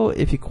will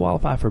if you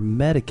qualify for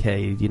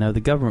Medicaid,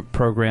 the government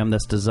program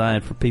that's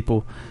designed for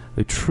people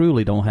who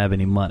truly don't have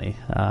any money,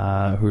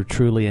 who are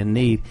truly in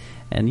need.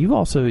 And you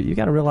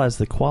got to realize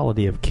the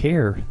quality of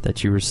care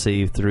that you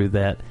receive through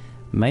that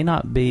may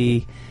not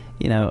be,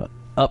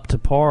 up to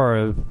par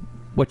of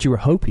what you were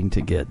hoping to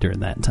get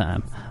during that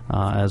time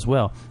as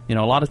well. A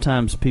lot of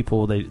times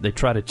people, they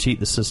try to cheat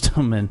the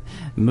system and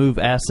move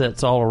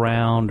assets all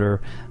around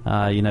or,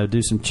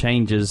 do some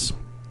changes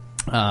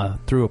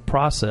through a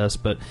process.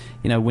 But,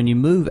 when you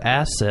move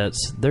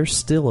assets, there's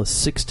still a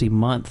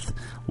 60-month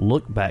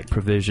look-back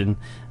provision,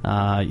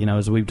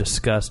 as we've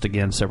discussed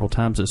again several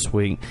times this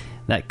week,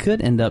 that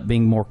could end up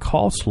being more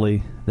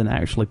costly than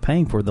actually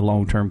paying for the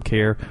long-term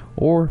care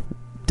or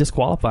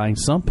disqualifying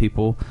some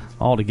people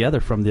altogether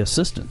from the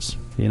assistance,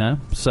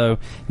 So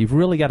you've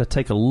really got to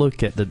take a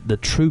look at the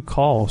true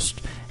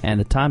cost and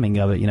the timing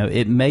of it.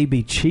 It may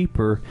be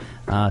cheaper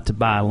to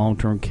buy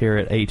long-term care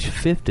at age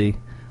 50,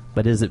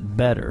 but is it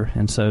better?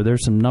 And so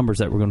there's some numbers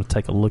that we're going to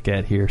take a look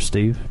at here.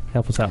 Steve,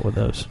 help us out with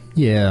those.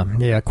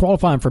 Yeah.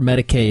 Qualifying for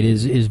Medicaid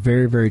is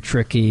very, very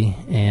tricky,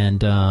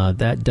 and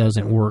that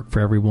doesn't work for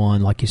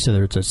everyone. Like you said,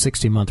 it's a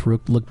 60-month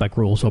look-back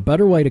rule. So a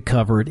better way to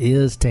cover it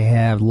is to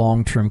have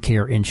long-term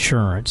care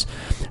insurance.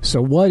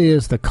 So what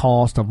is the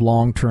cost of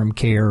long-term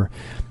care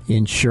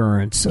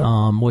insurance?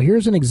 Well,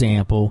 here's an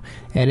example.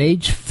 At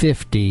age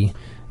 50,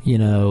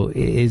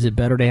 is it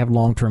better to have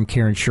long-term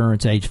care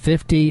insurance age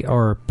 50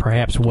 or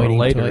perhaps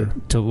waiting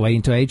until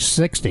age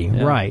 60?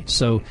 Yeah. Right.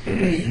 So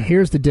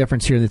here's the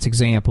difference here in this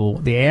example.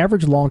 The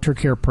average long-term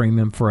care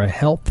premium for a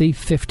healthy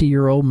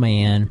 50-year-old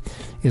man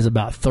is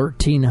about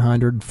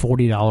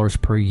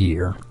 $1,340 per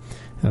year.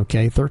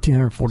 Okay,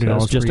 $1,340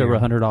 so just per over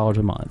year. $100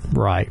 a month.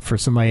 Right, for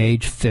somebody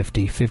age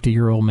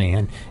 50-year-old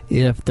man.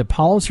 If the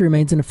policy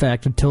remains in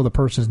effect until the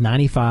person is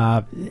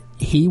 95,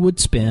 he would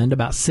spend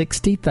about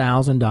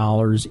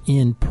 $60,000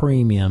 in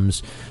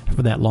premiums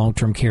for that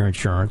long-term care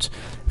insurance.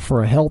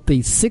 For a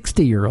healthy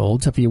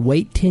 60-year-old, so if you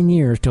wait 10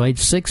 years to age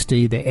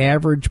 60, the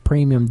average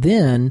premium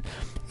then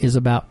is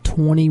about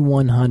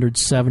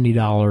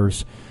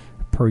 $2,170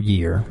 per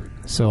year.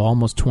 So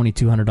almost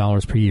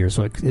 $2,200 per year.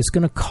 So it's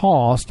going to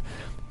cost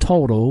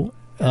total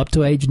up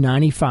to age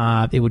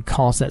 95, it would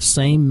cost that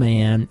same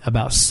man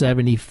about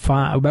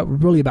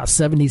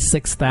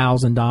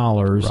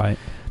 $76,000 right,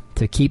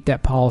 to keep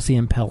that policy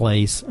in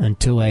place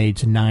until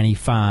age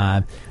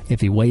 95.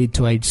 If he waited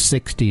to age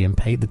 60 and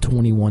paid the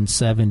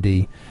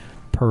 $2,170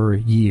 per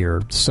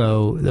year.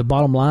 So the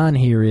bottom line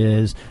here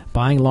is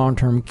buying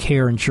long-term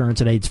care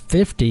insurance at age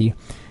 50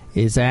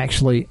 is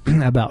actually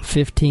about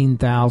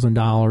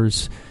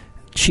 $15,000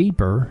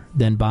 cheaper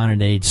than buying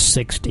at age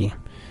 60.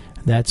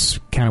 That's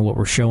kind of what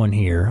we're showing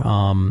here.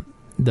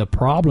 The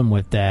problem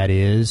with that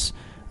is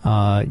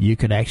you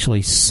could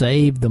actually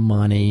save the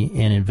money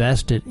and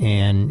invest it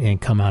and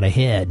come out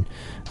ahead.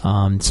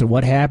 So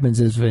what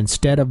happens is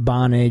instead of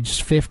buying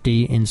age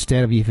 50,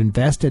 instead of you've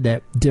invested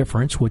that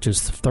difference, which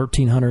is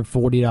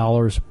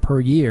 $1,340 per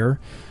year,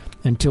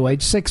 until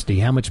age 60,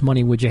 how much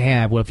money would you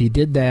have? Well, if you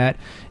did that,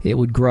 it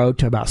would grow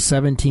to about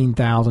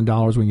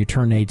 $17,000 when you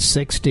turn age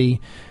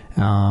 60.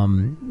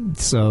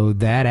 So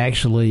that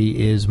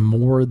actually is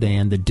more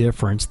than the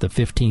difference, the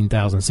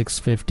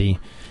 $15,650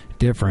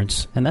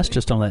 difference. And that's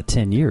just on that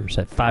 10 years,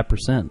 at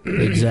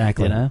 5%.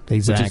 Exactly.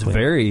 Exactly. Which is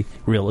very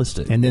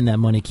realistic. And then that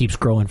money keeps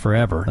growing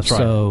forever. That's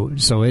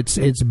right. So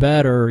it's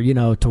better,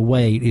 to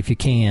wait if you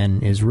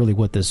can, is really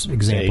what this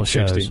example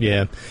shows. 60,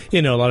 yeah.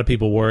 A lot of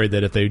people worry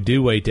that if they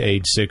do wait to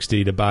age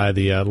 60 to buy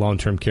the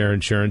long-term care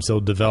insurance, they'll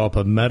develop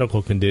a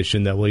medical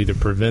condition that will either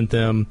prevent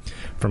them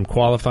from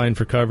qualifying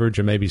for coverage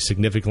or maybe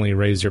significantly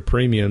raise their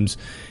premiums.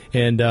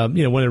 And, one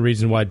of the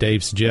reasons why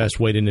Dave suggests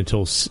waiting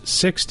until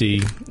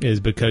 60 is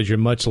because you're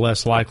much less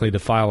likely to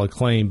file a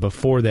claim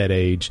before that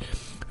age.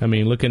 I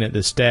mean, looking at the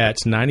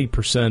stats,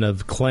 90%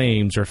 of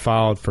claims are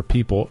filed for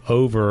people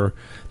over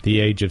the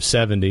age of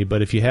 70.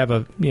 But if you have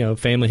a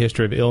family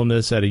history of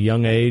illness at a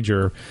young age,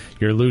 or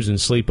you're losing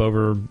sleep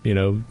over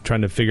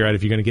trying to figure out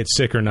if you're going to get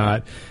sick or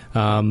not,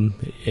 and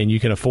you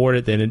can afford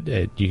it,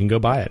 then you can go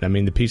buy it. I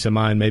mean, the peace of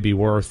mind may be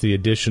worth the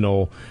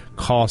additional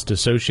cost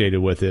associated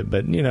with it,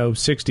 but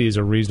 60 is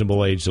a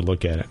reasonable age to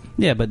look at it.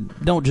 Yeah,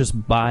 but don't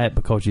just buy it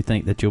because you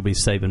think that you'll be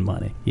saving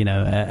money,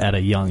 at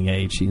a young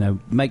age.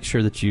 Make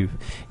sure that you've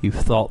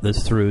thought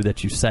this through,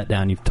 that you've sat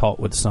down, you've talked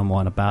with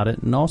someone about it,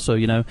 and also,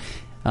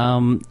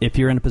 if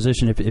you're in a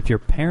position, if your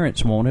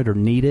parents want it or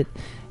need it,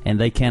 and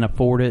they can't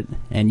afford it,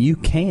 and you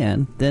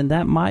can, then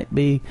that might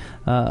be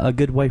a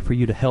good way for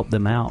you to help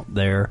them out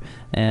there,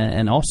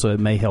 and also it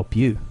may help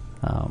you,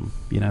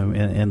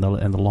 in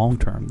the long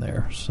term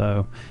there.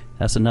 So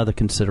that's another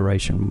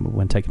consideration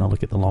when taking a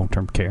look at the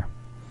long-term care.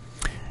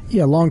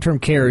 Yeah, long-term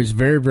care is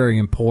very, very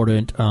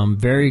important,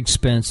 very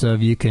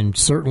expensive. You can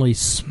certainly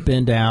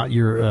spend out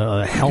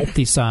your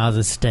healthy size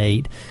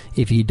estate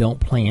if you don't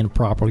plan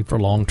properly for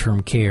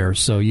long-term care.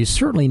 So you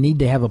certainly need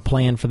to have a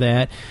plan for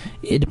that.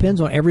 It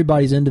depends on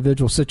everybody's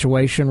individual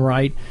situation,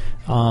 right?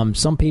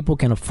 Some people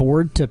can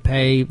afford to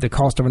pay the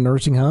cost of a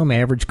nursing home.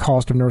 Average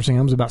cost of nursing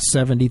home is about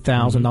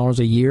 $70,000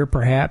 a year,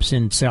 perhaps,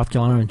 in South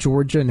Carolina and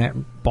Georgia, in that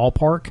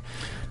ballpark.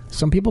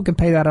 Some people can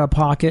pay that out of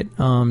pocket.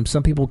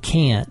 Some people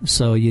can't.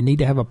 So you need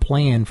to have a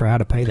plan for how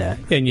to pay that.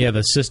 And you have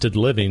assisted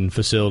living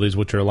facilities,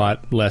 which are a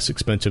lot less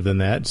expensive than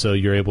that. So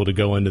you're able to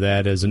go into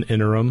that as an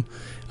interim.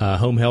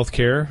 Home health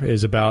care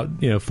is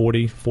about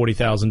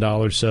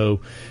 $40,000.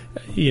 So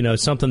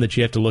something that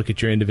you have to look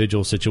at your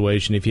individual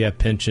situation. If you have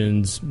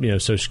pensions,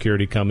 Social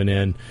Security coming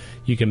in,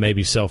 you can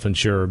maybe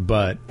self-insure.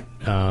 But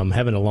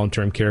having a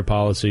long-term care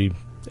policy,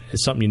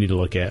 it's something you need to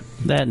look at.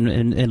 That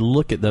and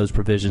look at those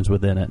provisions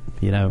within it,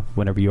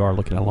 whenever you are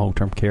looking at a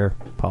long-term care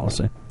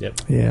policy.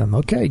 Yep. Yeah,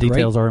 okay.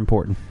 Details are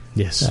important.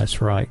 Yes.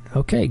 That's right.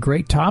 Okay,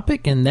 great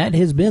topic. And that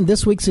has been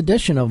this week's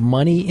edition of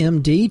Money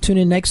MD. Tune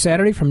in next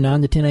Saturday from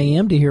 9 to 10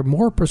 a.m. to hear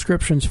more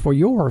prescriptions for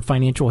your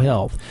financial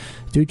health.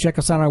 Do check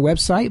us out on our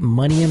website,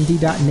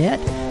 moneymd.net.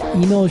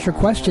 Email us your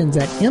questions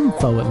at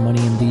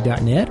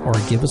info@moneymd.net or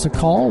give us a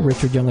call,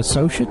 Richard Young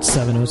Associates,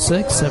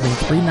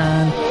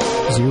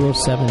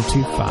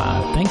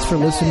 706-739-0725. Thanks for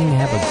listening.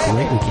 Have a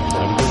great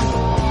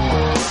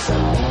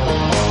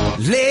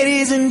weekend.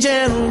 Ladies and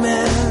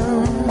gentlemen.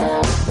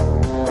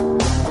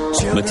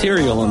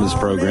 Material in this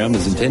program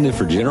is intended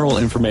for general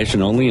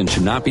information only and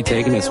should not be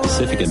taken as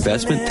specific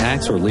investment,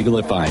 tax, or legal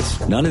advice.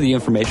 None of the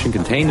information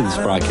contained in this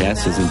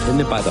broadcast is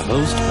intended by the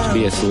host to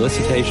be a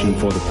solicitation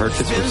for the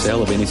purchase or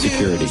sale of any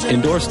security.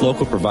 Endorsed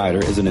local provider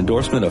is an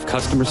endorsement of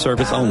customer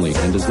service only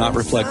and does not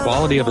reflect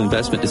quality of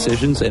investment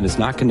decisions and is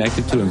not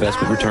connected to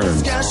investment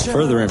returns.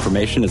 Further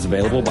information is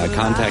available by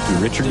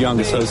contacting Richard Young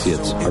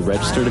Associates, a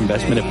registered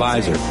investment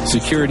advisor.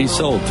 Securities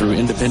sold through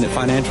Independent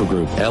Financial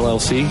Group,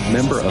 LLC,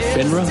 member of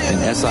FINRA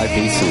and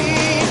SIPC.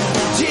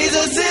 Jesus.